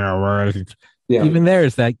Yeah, even there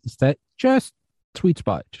is that just sweet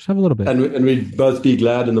spot. Just have a little bit. and we'd both be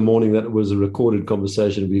glad in the morning that it was a recorded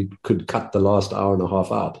conversation. We could cut the last hour and a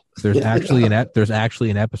half out. There's actually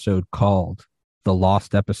an episode called The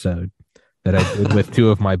Lost Episode that I did with 2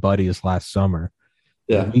 of my buddies last summer.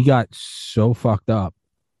 Yeah, And we got so fucked up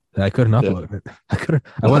that I couldn't yeah. upload it.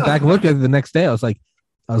 I went back and looked at it the next day. I was like,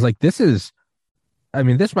 this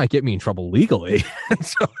might get me in trouble legally.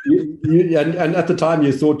 So, And at the time,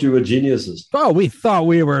 you thought you were geniuses. oh, we thought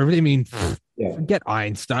we were, I mean, Yeah, forget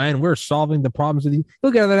Einstein. We're solving the problems of the,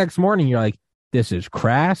 look at it the next morning. You're like, this is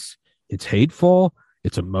crass. It's hateful.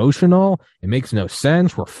 It's emotional. It makes no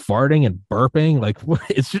sense. We're farting and burping. Like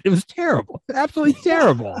it was terrible, absolutely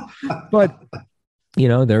terrible. But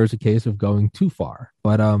there was a case of going too far.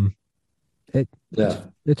 But it it's, yeah.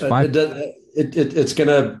 it's It, fine.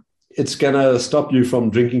 it's gonna stop you from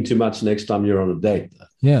drinking too much next time you're on a date.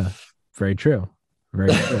 Yeah, very true,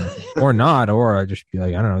 very true. Or not, or I just be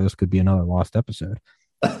like, I don't know. This could be another lost episode.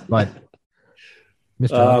 But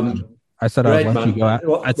Mr. Hudson, um, I said I'd Great, let you man.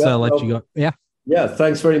 go. I said I'd let you go. Yeah. Yeah.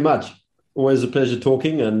 Thanks very much. Always a pleasure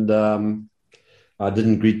talking, and I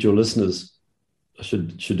didn't greet your listeners. I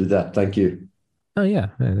should do that. Thank you. Oh yeah,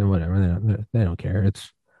 whatever. They don't care.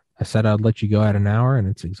 I said I'd let you go at an hour, and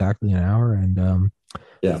it's exactly an hour. And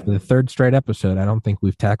Yeah. for the third straight episode, I don't think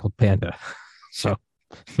we've tackled Panda. So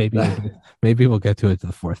maybe we'll get to it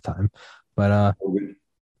the fourth time. But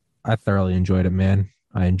I thoroughly enjoyed it, man.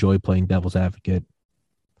 I enjoy playing devil's advocate.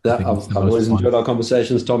 I Yeah, think it's the I've most always fun. enjoyed our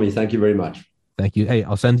conversations, Tommy. Thank you very much. Thank you. Hey,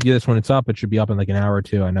 I'll send you this when it's up. It should be up in like an hour or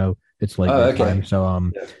two. I know it's late Oh, your time, okay. so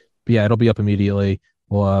Yeah. but yeah, it'll be up immediately.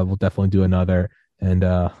 We'll definitely do another, and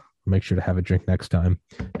make sure to have a drink next time.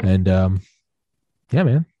 And yeah,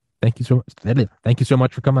 man. Thank you so much. Thank you so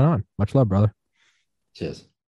much for coming on. Much love, brother. Cheers.